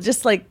know,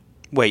 just like.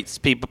 Wait,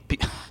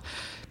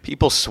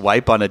 people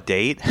swipe on a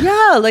date?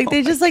 Yeah, like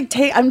they just like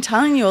take. I'm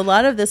telling you, a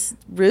lot of this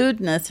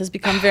rudeness has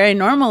become very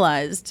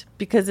normalized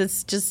because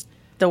it's just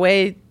the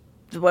way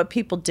what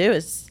people do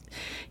is,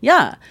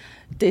 yeah,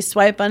 they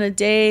swipe on a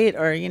date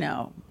or, you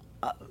know,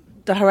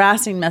 the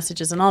harassing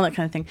messages and all that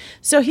kind of thing.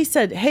 So he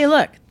said, hey,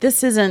 look,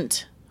 this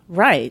isn't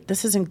right.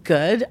 This isn't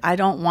good. I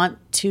don't want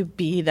to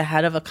be the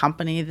head of a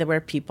company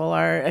where people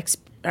are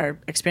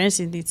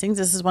experiencing these things.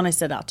 This is what I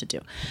set out to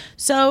do.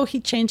 So he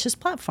changed his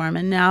platform,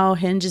 and now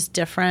Hinge is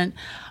different.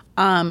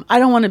 I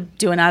don't want to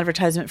do an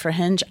advertisement for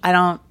Hinge.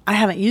 I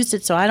haven't used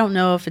it, so I don't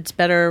know if it's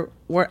better.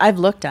 I've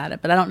looked at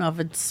it, but I don't know if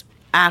it's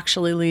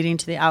actually leading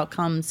to the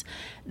outcomes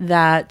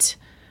that,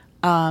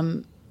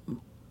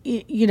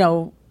 you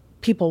know,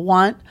 people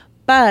want.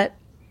 But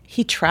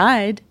he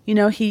tried. You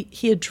know,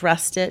 he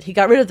addressed it. He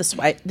got rid of the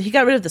swipe. He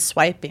got rid of the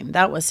swiping.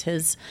 That was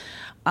his.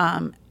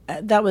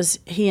 That was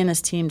he and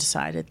his team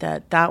decided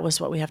that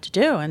was what we have to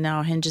do, and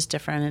now Hinge is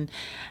different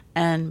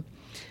and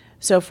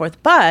so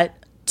forth. But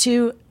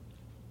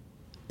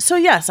so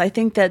yes, I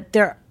think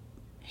that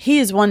he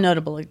is one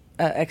notable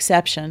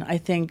exception. I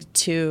think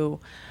to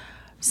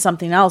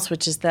something else,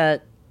 which is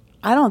that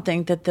I don't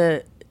think that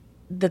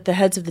the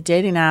heads of the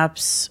dating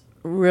apps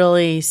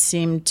really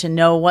seem to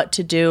know what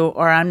to do,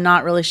 or I'm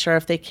not really sure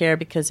if they care,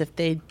 because if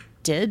they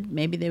did,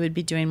 maybe they would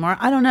be doing more.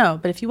 I don't know.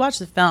 But if you watch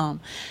the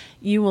film,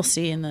 you will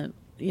see in the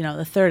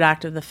third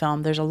act of the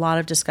film, there's a lot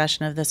of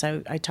discussion of this.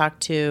 I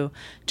talked to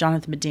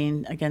Jonathan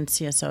Medin, again,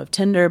 CSO of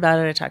Tinder, about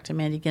it. I talked to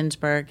Mandy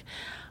Ginsberg,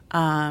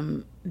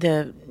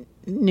 the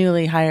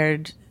newly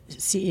hired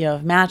CEO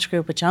of Match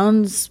Group, which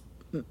owns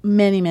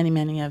many, many,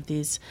 many of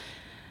these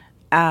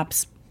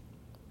apps.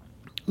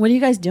 What are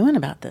you guys doing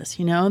about this?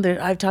 You know,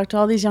 I've talked to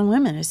all these young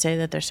women who say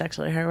that they're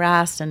sexually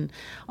harassed and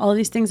all of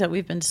these things that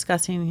we've been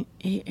discussing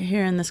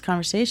here in this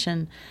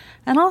conversation.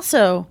 And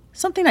also,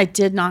 something I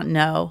did not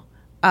know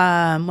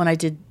when I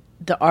did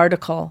the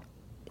article,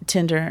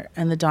 Tinder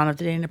and the Dawn of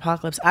the Dating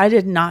Apocalypse, I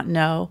did not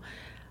know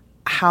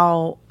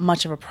how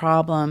much of a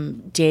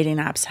problem dating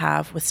apps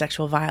have with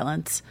sexual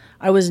violence.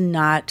 I was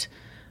not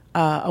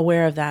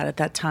aware of that at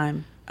that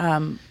time.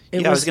 I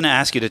was going to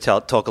ask you to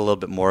talk a little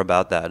bit more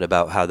about that,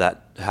 about how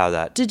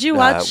that. Did you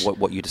watch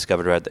what you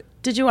discovered? Right?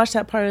 Did you watch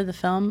that part of the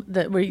film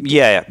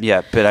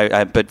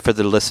Yeah. But for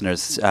the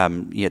listeners,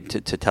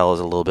 to tell us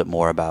a little bit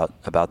more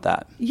about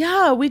that.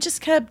 Yeah, we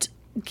just kept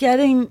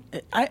getting.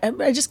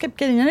 I just kept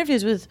getting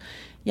interviews with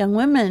young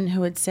women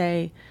who would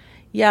say,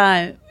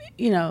 "Yeah,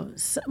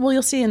 well,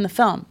 you'll see in the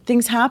film,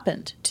 things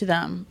happened to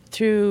them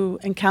through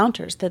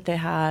encounters that they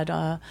had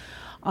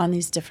on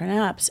these different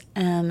apps,"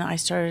 and I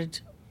started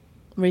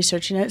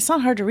researching it. It's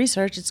not hard to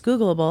research; it's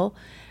Googleable,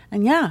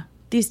 and yeah,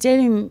 these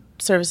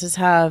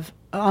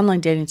online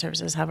dating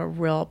services have a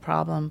real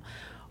problem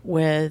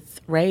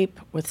with rape,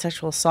 with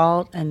sexual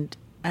assault, and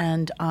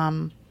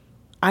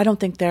I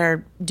don't think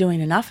they're doing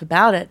enough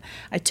about it.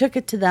 I took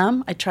it to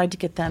them. I tried to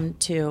get them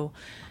to,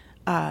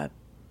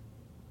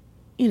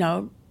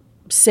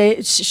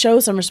 show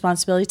some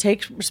responsibility,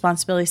 take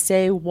responsibility,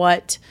 say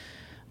what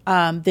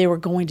they were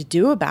going to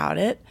do about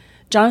it.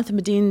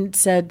 Jonathan Medin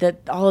said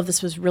that all of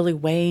this was really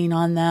weighing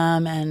on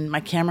them, and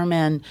my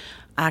cameraman,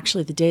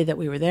 actually the day that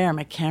we were there,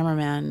 my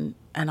cameraman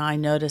and I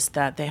noticed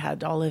that they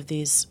had all of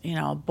these,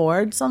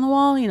 boards on the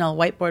wall, a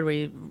whiteboard where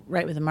you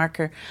write with a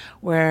marker,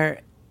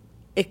 where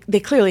they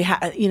clearly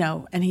had,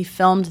 and he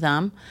filmed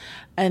them,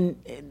 and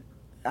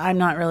I'm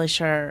not really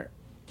sure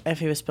if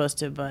he was supposed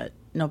to, but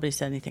nobody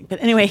said anything.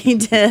 But anyway, he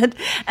did,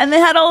 and they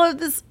had all of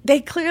this. They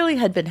clearly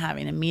had been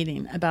having a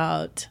meeting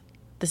about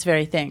this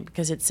very thing,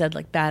 because it said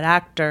like bad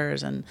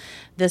actors and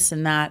this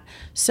and that.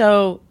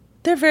 So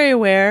they're very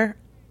aware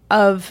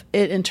of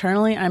it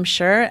internally, I'm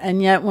sure.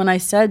 And yet when I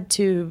said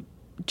to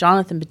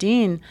Jonathan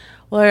Medin,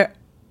 well,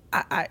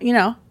 I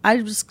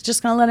was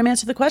just going to let him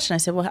answer the question. I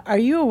said, well, are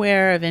you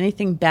aware of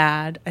anything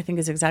bad? I think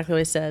is exactly what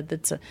I said.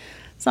 It's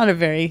not a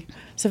very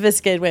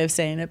sophisticated way of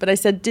saying it, but I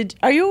said,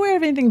 are you aware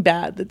of anything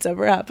bad that's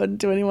ever happened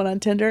to anyone on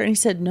Tinder? And he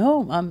said, no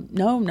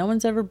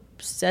one's ever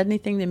said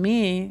anything to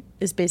me,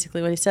 is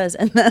basically what he says.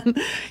 And then,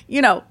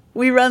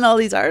 we run all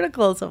these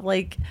articles of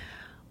like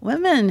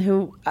women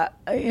who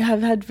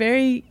have had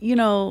very,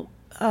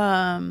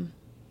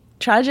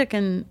 tragic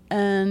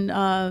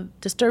and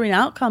disturbing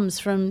outcomes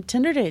from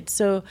Tinder dates.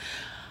 So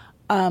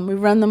we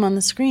run them on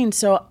the screen.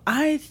 So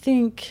I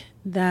think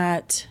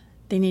that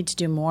they need to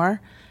do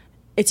more.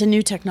 It's a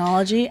new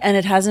technology, and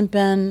it hasn't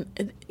been,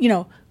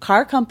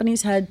 car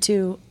companies had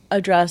to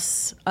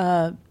address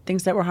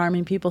things that were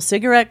harming people.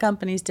 Cigarette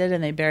companies did,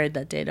 and they buried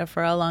that data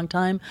for a long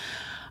time.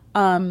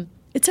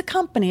 It's a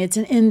company, it's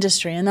an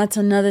industry, and that's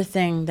another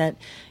thing that,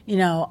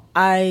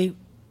 I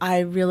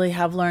really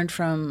have learned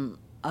from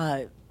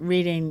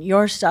reading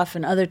your stuff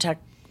and other tech,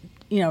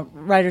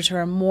 writers who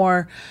are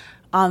more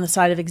on the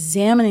side of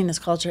examining this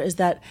culture, is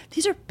that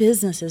these are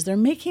businesses. They're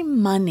making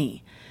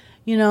money,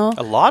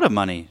 A lot of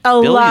money.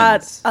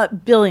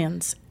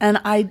 Billions. And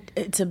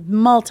it's a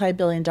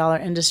multi-billion-dollar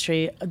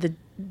industry. The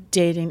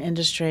dating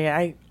industry.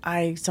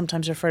 I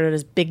sometimes refer to it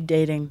as big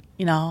dating.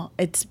 You know,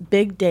 it's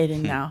big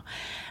dating now.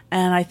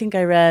 And I think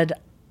I read,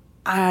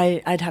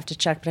 I'd have to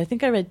check, but I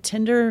think I read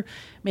Tinder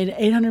made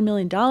 $800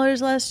 million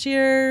last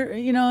year,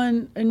 you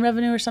know, in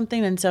revenue or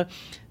something. And so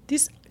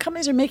these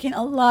companies are making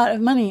a lot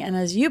of money. And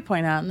as you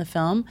point out in the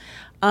film,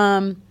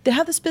 they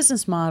have this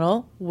business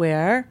model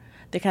where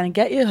they kind of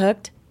get you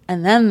hooked,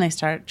 and then they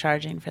start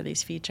charging for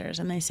these features.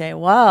 And they say,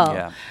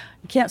 well,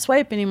 you can't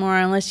swipe anymore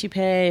unless you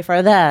pay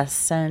for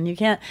this. And you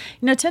can't,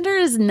 you know, Tinder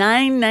is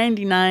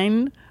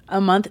 $9.99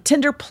 a month.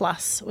 Tinder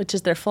Plus, which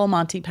is their full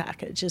Monty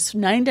package, is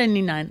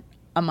 $9.99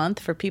 a month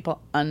for people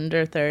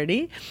under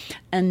 30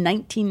 and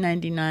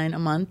 $19.99 a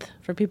month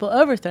for people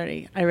over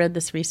 30. I read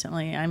this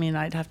recently. I mean,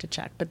 I'd have to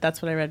check, but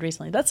that's what I read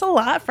recently. That's a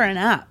lot for an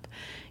app,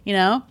 you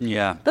know?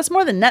 Yeah. That's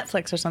more than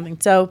Netflix or something.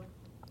 So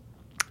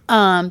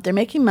they're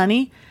making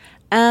money,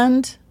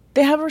 and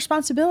they have a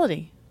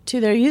responsibility to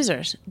their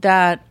users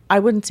that I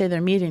wouldn't say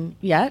they're meeting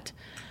yet.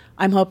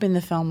 I'm hoping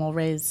the film will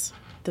raise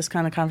this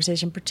kind of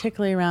conversation,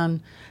 particularly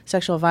around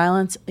sexual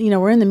violence. You know,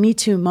 we're in the Me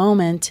Too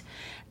moment,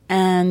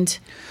 and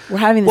we're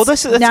having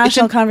this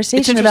national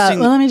conversation about,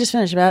 well, let me just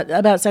finish,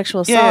 about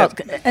sexual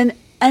assault and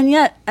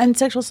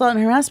sexual assault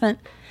and harassment.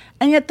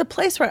 And yet the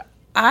place where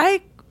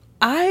I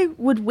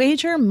would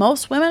wager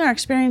most women are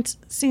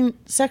experiencing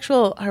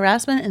sexual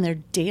harassment in their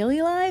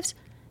daily lives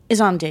is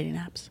on dating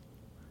apps.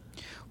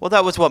 Well,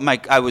 that was what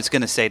I was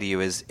going to say to you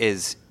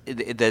is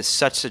there's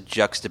such a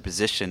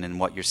juxtaposition in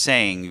what you're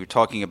saying. You're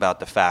talking about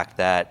the fact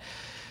that,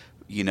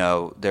 you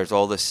know, there's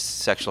all this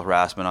sexual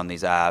harassment on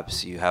these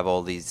apps. You have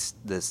all this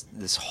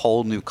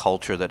whole new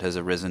culture that has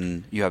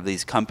arisen. You have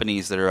these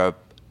companies that are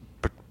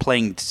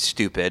playing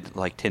stupid,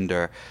 like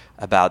Tinder,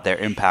 about their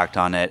impact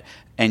on it.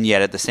 And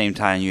yet at the same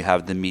time, you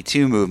have the Me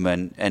Too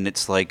movement. And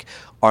it's like,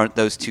 aren't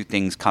those two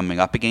things coming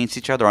up against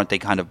each other? Aren't they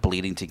kind of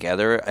bleeding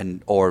together?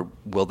 Or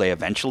will they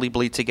eventually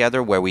bleed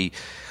together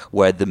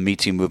where the Me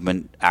Too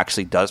movement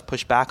actually does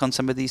push back on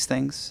some of these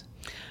things?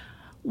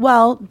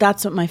 Well,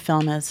 that's what my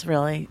film is,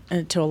 really,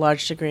 to a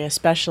large degree,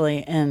 especially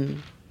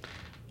in,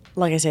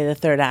 like I say, the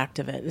third act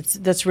of it.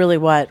 That's really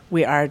what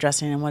we are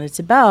addressing and what it's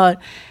about.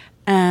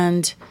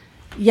 And,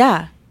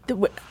 yeah,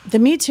 the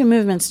Me Too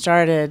movement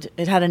started,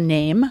 it had a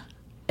name.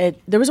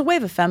 There was a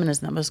wave of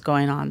feminism that was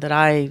going on that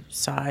I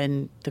saw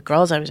in the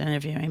girls I was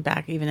interviewing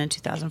back even in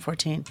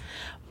 2014.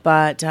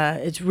 But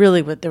it's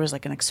really there was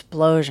like an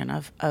explosion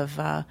of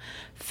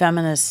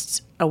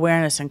feminist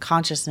awareness and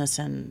consciousness,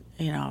 and,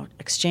 you know,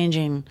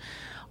 exchanging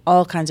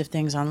all kinds of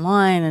things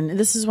online. And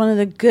this is one of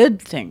the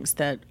good things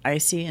that I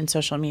see in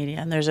social media.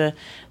 And there's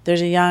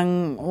a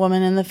young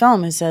woman in the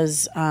film who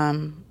says,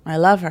 I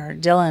love her,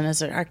 Dylan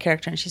is our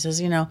character, and she says,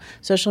 you know,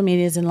 social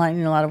media is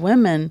enlightening a lot of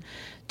women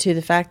to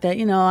the fact that,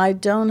 you know, I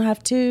don't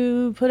have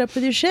to put up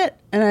with your shit,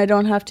 and I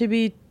don't have to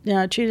be, you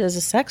know, treated as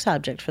a sex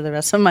object for the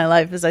rest of my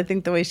life, is I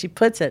think the way she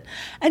puts it.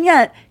 And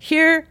yet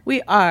here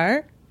we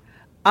are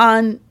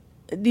on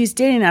these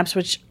dating apps,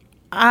 which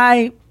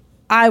I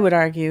would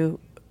argue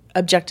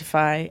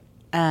objectify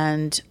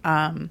and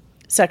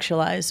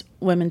sexualize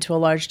women to a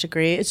large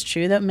degree. It's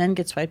true that men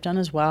get swiped on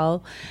as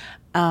well.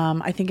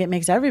 I think it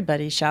makes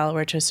everybody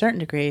shallower to a certain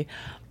degree,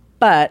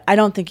 but I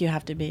don't think you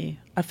have to be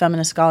a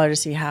feminist scholar to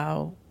see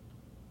how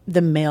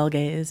the male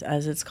gaze,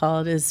 as it's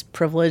called, is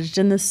privileged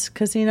in this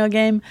casino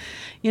game.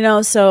 You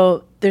know,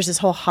 so there's this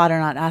whole hot or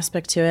not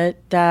aspect to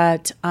it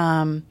that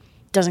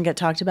doesn't get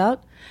talked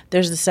about.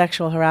 There's the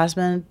sexual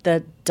harassment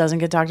that doesn't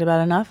get talked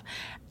about enough.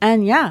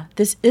 And yeah,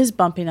 this is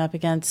bumping up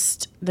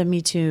against the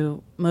Me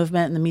Too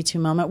movement and the Me Too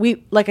moment.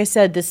 Like I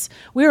said,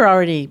 we were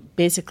already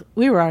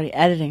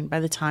editing by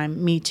the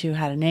time Me Too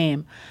had a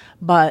name,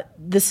 but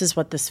this is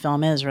what this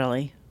film is,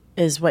 really,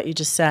 is what you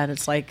just said.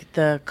 It's like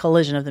the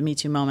collision of the Me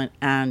Too moment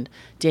and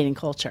dating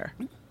culture.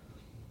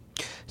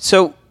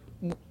 So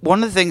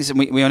one of the things, and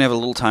we only have a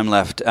little time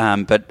left,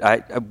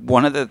 but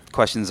one of the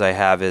questions I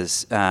have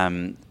is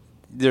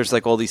there's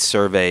like all these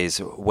surveys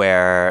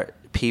where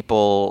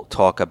people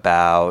talk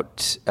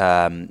about,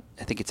 I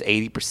think it's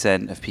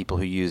 80% of people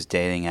who use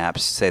dating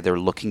apps say they're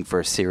looking for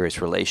a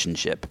serious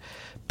relationship.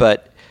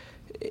 But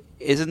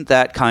isn't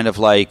that kind of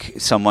like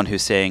someone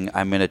who's saying,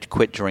 I'm going to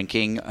quit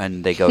drinking,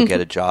 and they go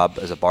get a job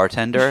as a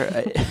bartender?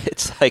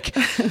 It's like,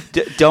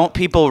 don't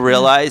people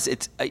realize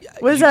it's...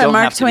 What is that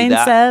Mark Twain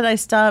said? I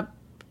stopped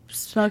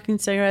smoking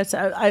cigarettes.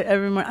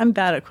 Every morning. I'm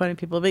bad at quoting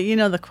people, but you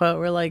know the quote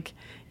where, like,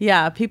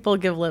 yeah, people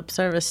give lip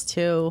service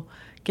to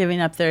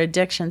giving up their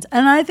addictions.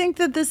 And I think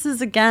that this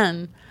is,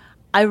 again,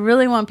 I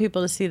really want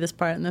people to see this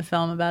part in the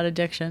film about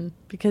addiction,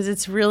 because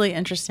it's really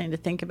interesting to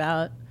think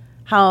about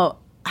how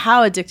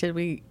addicted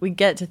we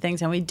get to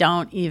things and we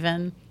don't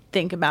even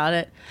think about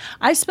it.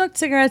 I smoked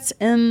cigarettes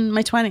in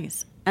my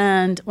 20s.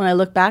 And when I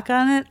look back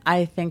on it,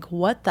 I think,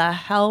 what the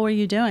hell were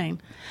you doing?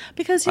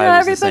 Because, you know,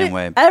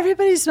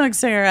 everybody smokes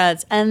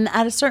cigarettes. And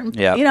at a certain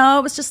point, you know,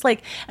 it was just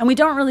like, and we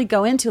don't really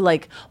go into,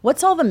 like,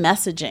 what's all the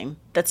messaging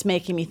that's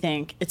making me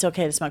think it's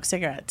okay to smoke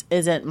cigarettes?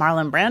 Is it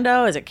Marlon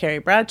Brando? Is it Carrie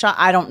Bradshaw?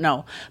 I don't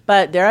know.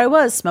 But there I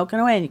was smoking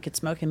away, and you could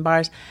smoke in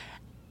bars.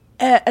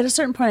 at a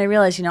certain point I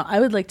realized, I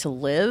would like to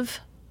live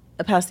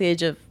past the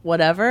age of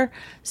whatever,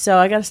 so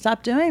I got to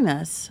stop doing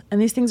this.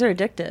 And these things are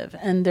addictive,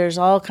 and there's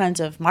all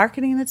kinds of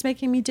marketing that's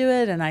making me do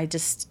it, and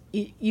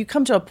you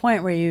come to a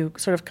point where you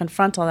sort of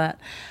confront all that.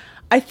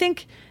 I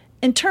think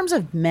in terms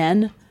of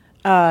men,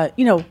 there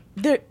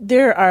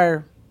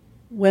are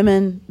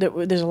women,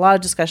 there's a lot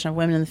of discussion of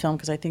women in the film,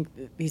 because I think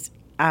these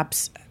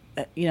apps,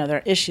 there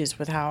are issues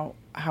with how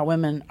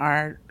women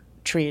are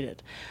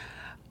treated.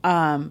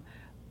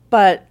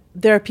 But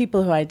there are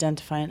people who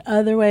identify in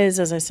other ways.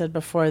 As I said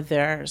before,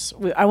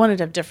 I wanted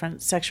to have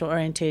different sexual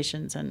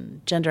orientations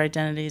and gender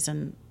identities,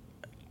 and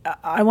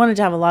I wanted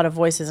to have a lot of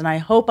voices, and I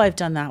hope I've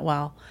done that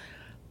well.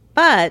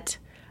 But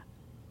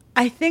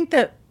I think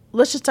that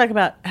let's just talk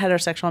about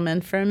heterosexual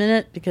men for a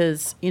minute,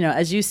 because,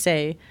 as you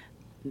say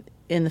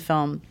in the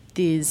film,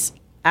 these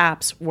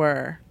apps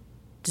were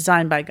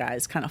designed by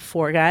guys, kind of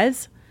for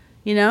guys,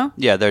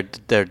 Yeah,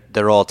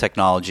 they're all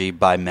technology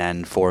by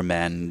men for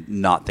men,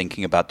 not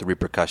thinking about the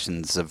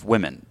repercussions of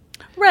women.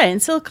 Right,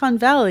 and Silicon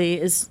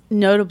Valley is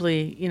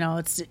notably,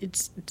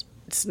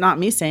 it's not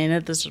me saying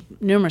it. There's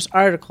numerous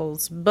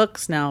articles,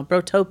 books now,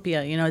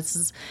 Brotopia.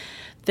 It's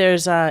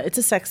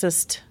a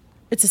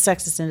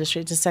sexist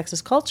industry. It's a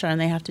sexist culture,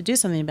 and they have to do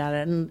something about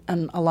it.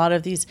 And a lot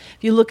of these,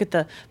 if you look at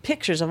the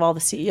pictures of all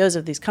the CEOs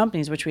of these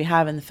companies, which we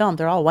have in the film,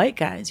 they're all white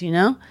guys,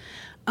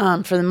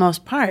 for the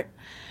most part.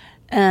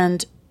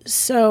 And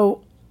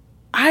so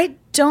I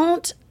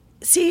think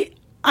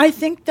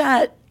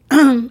that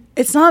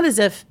it's not as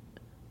if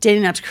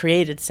dating apps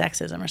created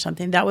sexism or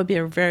something. That would be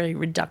a very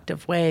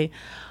reductive way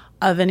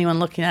of anyone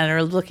looking at it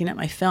or looking at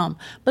my film.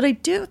 But I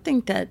do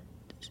think that,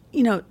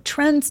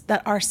 trends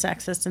that are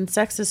sexist and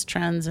sexist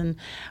trends and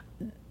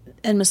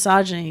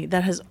misogyny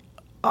that has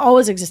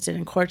always existed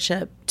in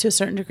courtship to a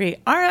certain degree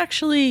are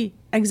actually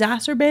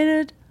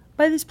exacerbated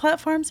by these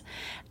platforms.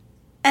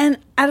 And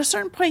at a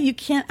certain point, you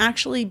can't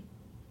actually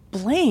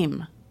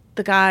blame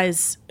the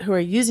guys who are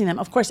using them.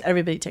 Of course,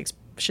 everybody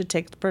should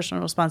take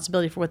personal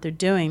responsibility for what they're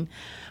doing.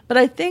 But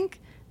I think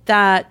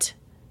that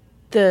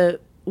the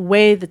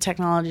way the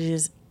technology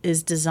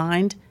is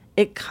designed,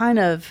 it kind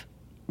of,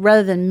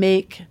 rather than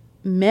make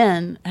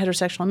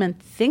heterosexual men,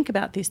 think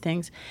about these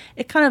things,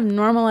 it kind of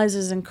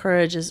normalizes,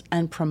 encourages,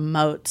 and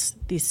promotes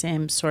these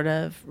same sort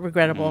of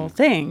regrettable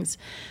things.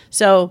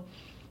 So,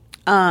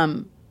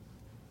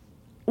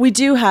 we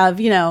do have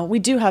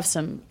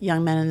some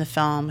young men in the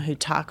film who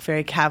talk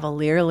very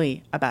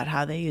cavalierly about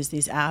how they use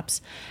these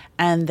apps.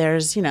 And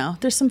there's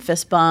some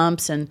fist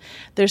bumps, and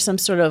there's some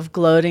sort of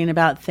gloating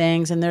about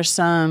things, and there's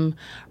some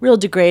real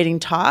degrading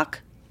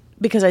talk,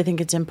 because I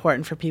think it's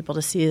important for people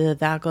to see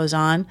that goes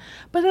on.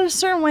 But in a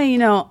certain way,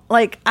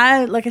 like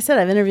I said,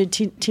 I've interviewed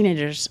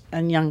teenagers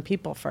and young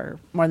people for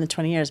more than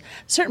 20 years. At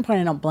a certain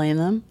point, I don't blame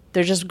them.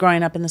 They're just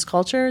growing up in this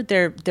culture.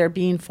 They're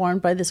being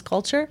formed by this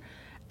culture.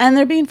 And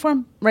they're being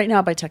formed right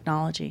now by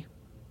technology.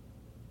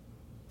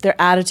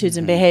 Their attitudes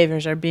and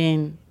behaviors are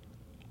being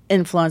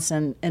influenced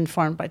and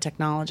informed by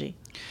technology.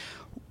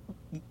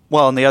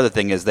 Well, and the other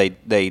thing is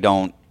they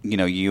don't,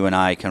 you and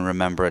I can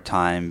remember a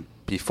time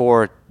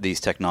before these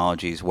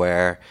technologies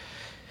where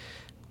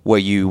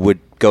you would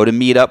go to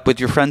meet up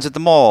with your friends at the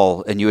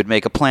mall, and you would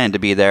make a plan to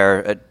be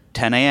there at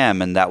 10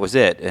 a.m. and that was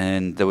it.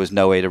 And there was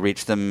no way to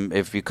reach them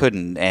if you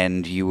couldn't.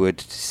 And you would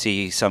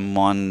see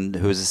someone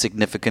who was a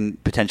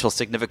potential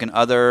significant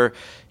other,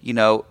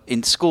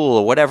 in school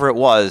or whatever it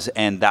was,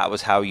 and that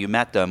was how you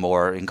met them,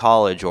 or in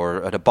college,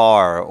 or at a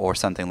bar, or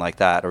something like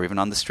that, or even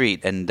on the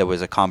street. And there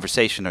was a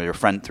conversation, or your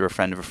friend through a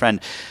friend of a friend.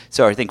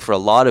 So I think for a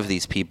lot of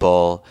these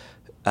people,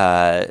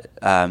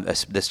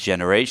 this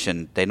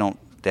generation, they don't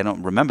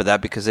remember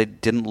that because they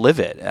didn't live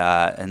it.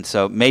 And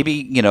so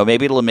maybe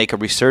it'll make a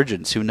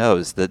resurgence. Who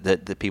knows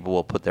that people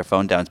will put their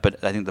phone down.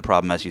 But I think the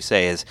problem, as you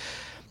say,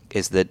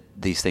 is that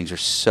these things are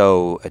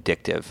so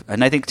addictive.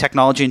 And I think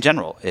technology in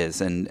general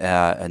is. And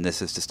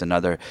this is just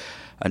another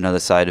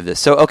side of this.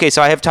 So, okay,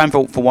 so I have time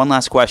for one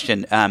last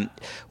question.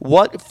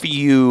 What for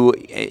you,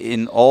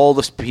 in all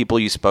the people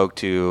you spoke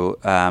to,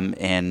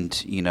 and,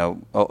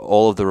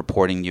 all of the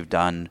reporting you've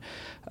done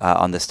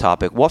on this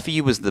topic, what for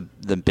you was the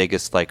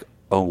biggest,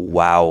 oh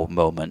wow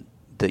moment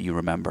that you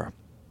remember?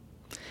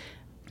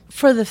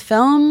 For the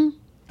film,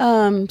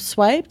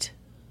 Swiped,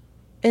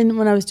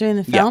 when I was doing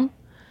the film?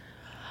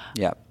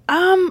 Yeah.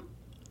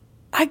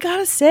 I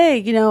gotta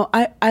say,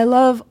 I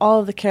love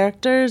all of the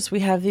characters. We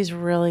have these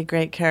really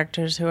great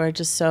characters who are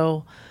just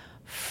so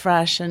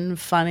fresh and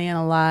funny and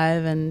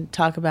alive, and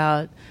talk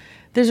about,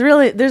 there's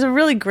a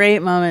really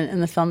great moment in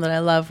the film that I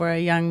love where a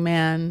young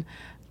man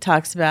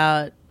talks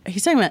about,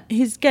 he's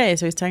gay,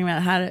 so he's talking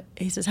about how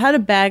to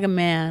bag a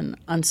man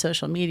on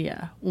social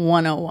media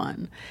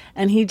 101.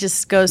 And he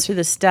just goes through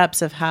the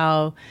steps of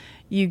how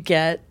you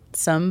get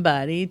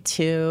somebody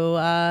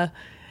to,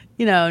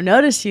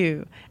 notice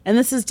you. And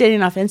this is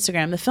dating off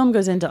Instagram. The film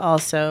goes into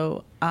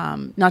also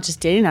not just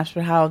dating apps,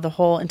 but how the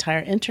whole entire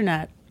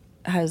internet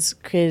has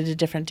created a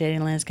different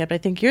dating landscape. I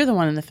think you're the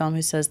one in the film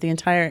who says the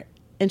entire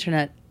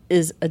internet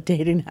is a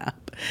dating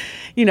app,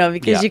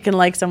 because you can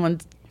like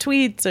someone's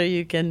tweets, or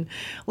you can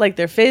like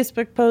their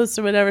Facebook posts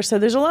or whatever. So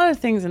there's a lot of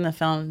things in the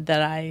film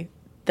that I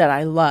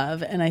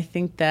love, and I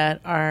think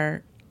that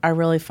are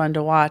really fun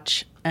to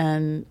watch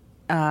and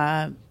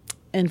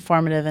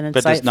informative and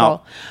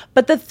insightful.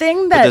 But the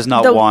thing that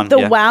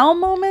the wow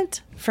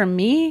moment for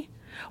me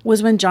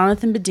was when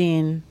Jonathan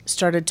Badeen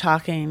started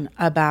talking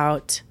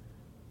about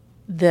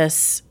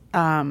this.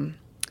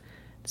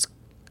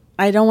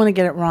 I don't want to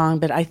get it wrong,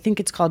 but I think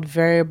it's called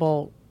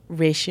variable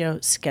ratio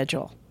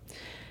schedule,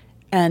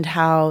 and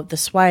how the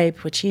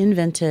swipe, which he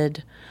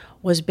invented,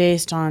 was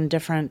based on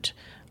different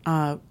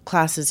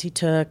classes he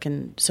took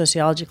and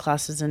sociology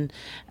classes and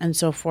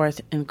so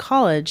forth in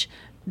college.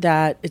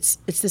 That it's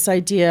this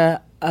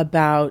idea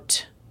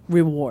about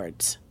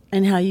rewards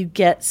and how you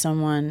get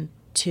someone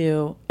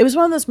to. It was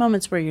one of those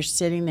moments where you're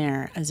sitting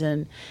there as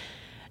an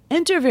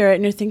interviewer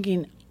and you're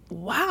thinking,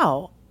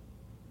 "Wow,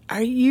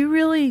 are you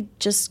really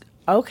just?"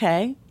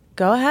 Okay,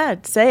 go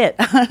ahead, say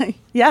it.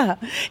 Yeah,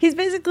 he's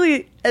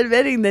basically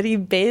admitting that he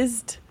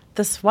based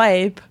the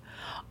swipe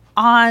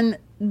on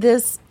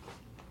this,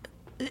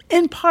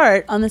 in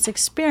part, on this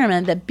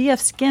experiment that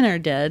B.F. Skinner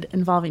did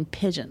involving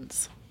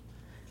pigeons.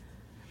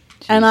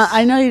 Jeez. And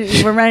I know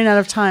we're running out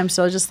of time,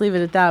 so I'll just leave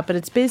it at that. But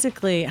it's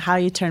basically how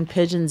you turn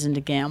pigeons into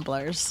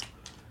gamblers.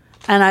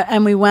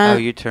 And we went. How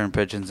you turn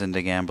pigeons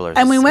into gamblers.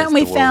 And we went and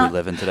we found we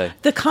live in today.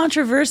 The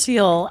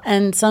controversial,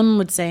 and some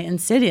would say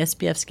insidious,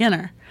 B.F.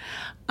 Skinner.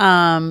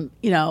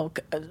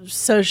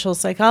 Social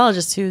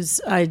psychologist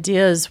whose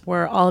ideas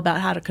were all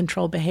about how to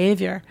control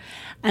behavior.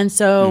 And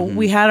so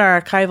we had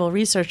our archival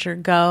researcher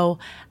go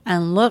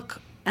and look,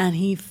 and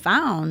he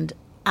found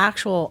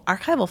actual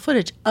archival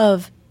footage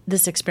of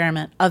this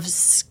experiment, of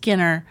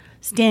Skinner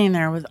standing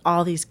there with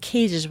all these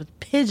cages with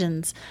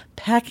pigeons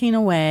pecking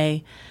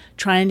away,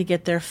 trying to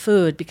get their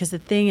food. Because the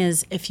thing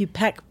is, if you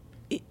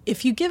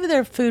give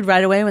their food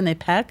right away when they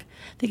peck,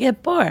 they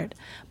get bored.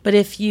 But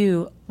if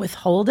you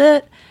withhold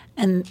it,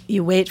 and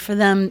you wait for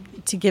them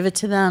to give it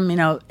to them, in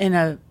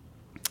a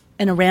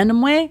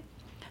random way,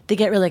 they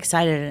get really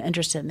excited and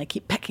interested, and they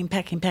keep pecking,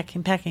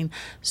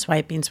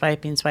 swiping.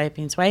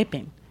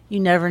 You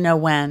never know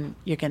when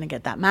you're going to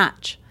get that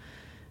match.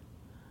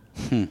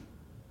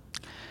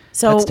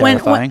 So that's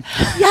terrifying.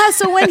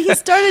 So when he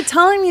started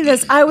telling me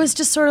this, I was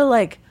just sort of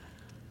like,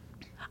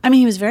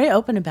 he was very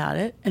open about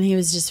it, and he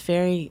was just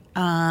very,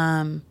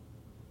 I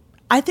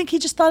think he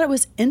just thought it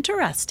was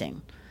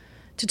interesting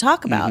to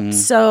talk about.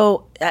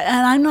 So,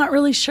 and I'm not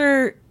really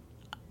sure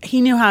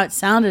he knew how it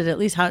sounded, at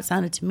least how it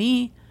sounded to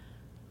me.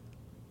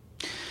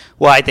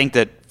 Well, I think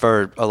that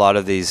for a lot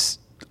of these,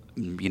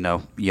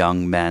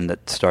 young men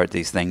that start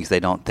these things, they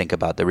don't think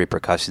about the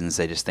repercussions.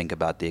 They just think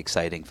about the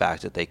exciting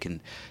fact that they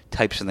can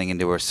type something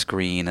into a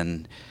screen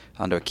and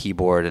onto a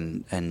keyboard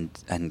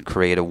and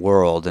create a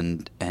world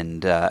and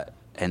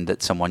that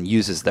someone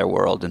uses their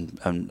world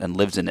and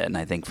lives in it. And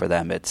I think for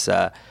them, it's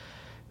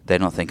they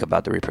don't think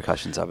about the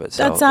repercussions of it.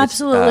 So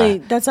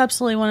that's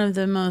absolutely one of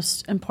the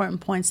most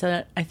important points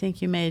that I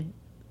think you made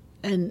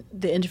in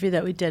the interview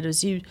that we did.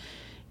 Was you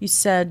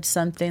said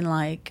something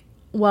like,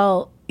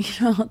 well,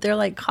 they're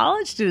like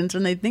college students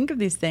when they think of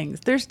these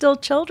things. They're still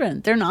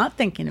children. They're not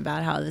thinking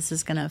about how this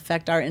is going to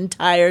affect our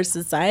entire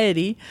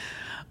society,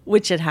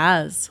 which it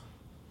has.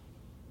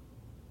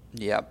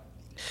 Yep.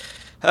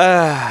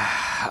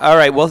 All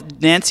right. Well,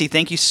 Nancy,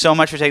 thank you so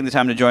much for taking the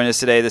time to join us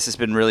today. This has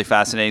been really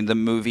fascinating.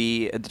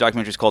 The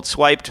documentary is called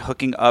Swiped,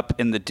 Hooking Up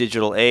in the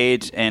Digital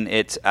Age, and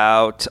it's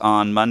out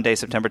on Monday,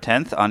 September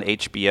 10th on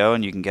HBO,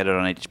 and you can get it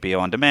on HBO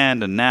On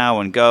Demand and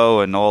Now and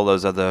Go and all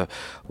those other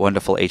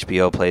wonderful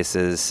HBO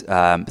places.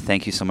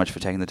 Thank you so much for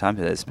taking the time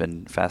today. It's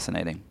been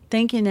fascinating.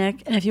 Thank you,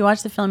 Nick. And if you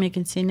watch the film, you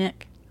can see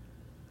Nick.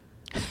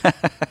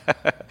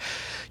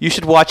 You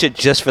should watch it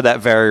just for that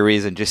very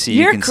reason, just so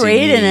you can see me. You're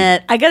great in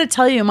it. I got to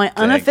tell you, my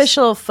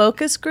unofficial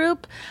focus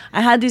group,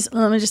 I had these,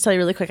 let me just tell you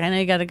really quick. I know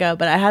you got to go,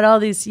 but I had all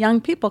these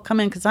young people come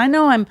in because I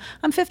know I'm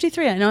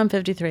 53. I know I'm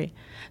 53.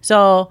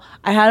 So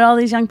I had all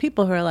these young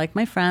people who are like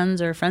my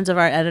friends or friends of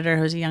our editor,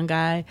 who's a young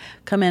guy,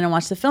 come in and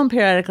watch the film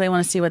periodically. I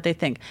want to see what they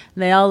think.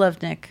 And they all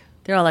loved Nick.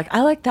 They're all like,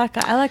 I like that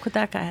guy. I like what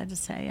that guy had to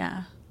say.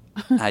 Yeah.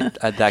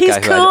 That He's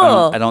guy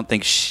cool. who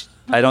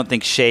I don't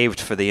think shaved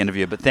for the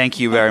interview, but thank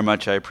you very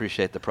much. I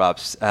appreciate the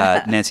props.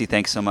 Nancy,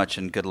 thanks so much,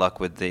 and good luck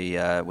with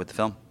the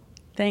film.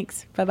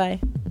 Thanks.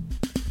 Bye-bye.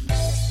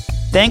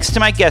 Thanks to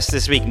my guests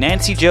this week,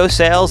 Nancy Jo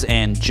Sales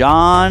and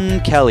John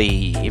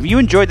Kelly. If you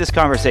enjoyed this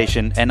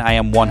conversation, and I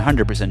am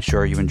 100%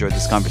 sure you enjoyed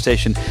this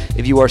conversation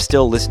if you are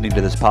still listening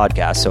to this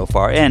podcast so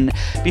far in,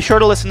 be sure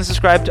to listen and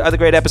subscribe to other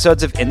great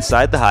episodes of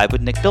Inside the Hive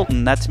with Nick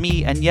Bilton. That's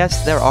me, and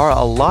yes, there are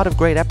a lot of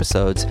great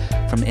episodes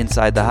from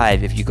Inside the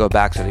Hive if you go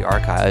back to the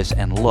archives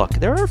and look.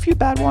 There are a few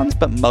bad ones,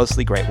 but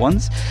mostly great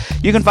ones.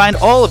 You can find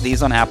all of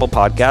these on Apple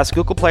Podcasts,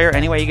 Google Play, or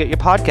anywhere you get your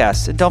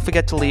podcasts. And don't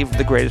forget to leave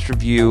the greatest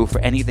review for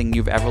anything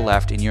you've ever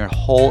left in your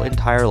whole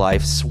entire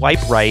life.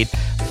 Swipe right,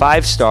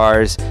 5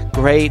 stars,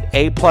 great,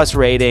 A+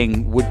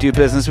 rating. Would do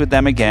business with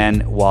them again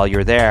while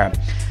you're there.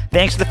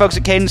 Thanks to the folks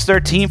at Cadence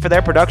 13 for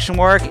their production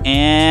work,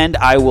 and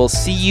I will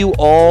see you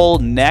all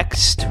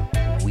next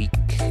week.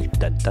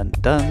 Dun dun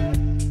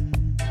dun.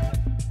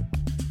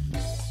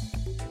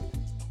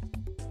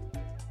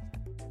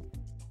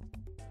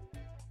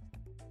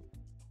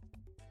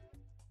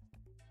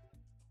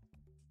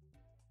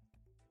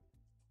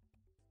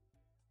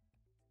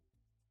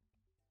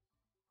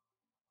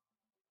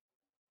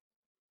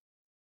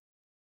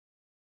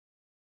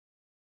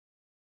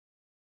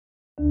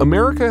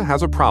 America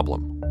has a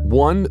problem,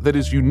 one that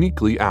is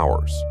uniquely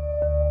ours.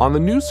 On the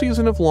new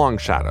season of Long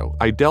Shadow,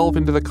 I delve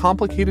into the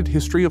complicated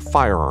history of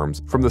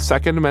firearms from the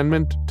Second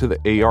Amendment to the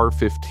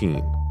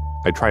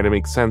AR-15. I try to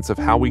make sense of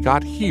how we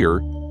got here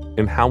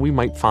and how we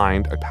might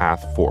find a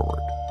path forward.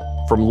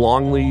 From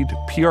Longlead,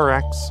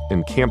 PRX,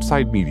 and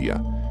Campside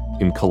Media,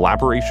 in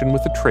collaboration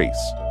with The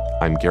Trace,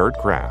 I'm Garrett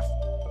Graff,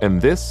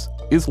 and this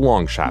is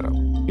Long Shadow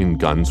in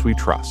Guns We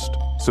Trust.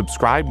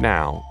 Subscribe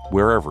now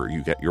wherever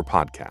you get your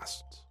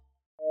podcasts.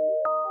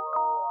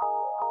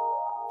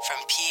 From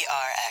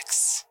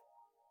PRX.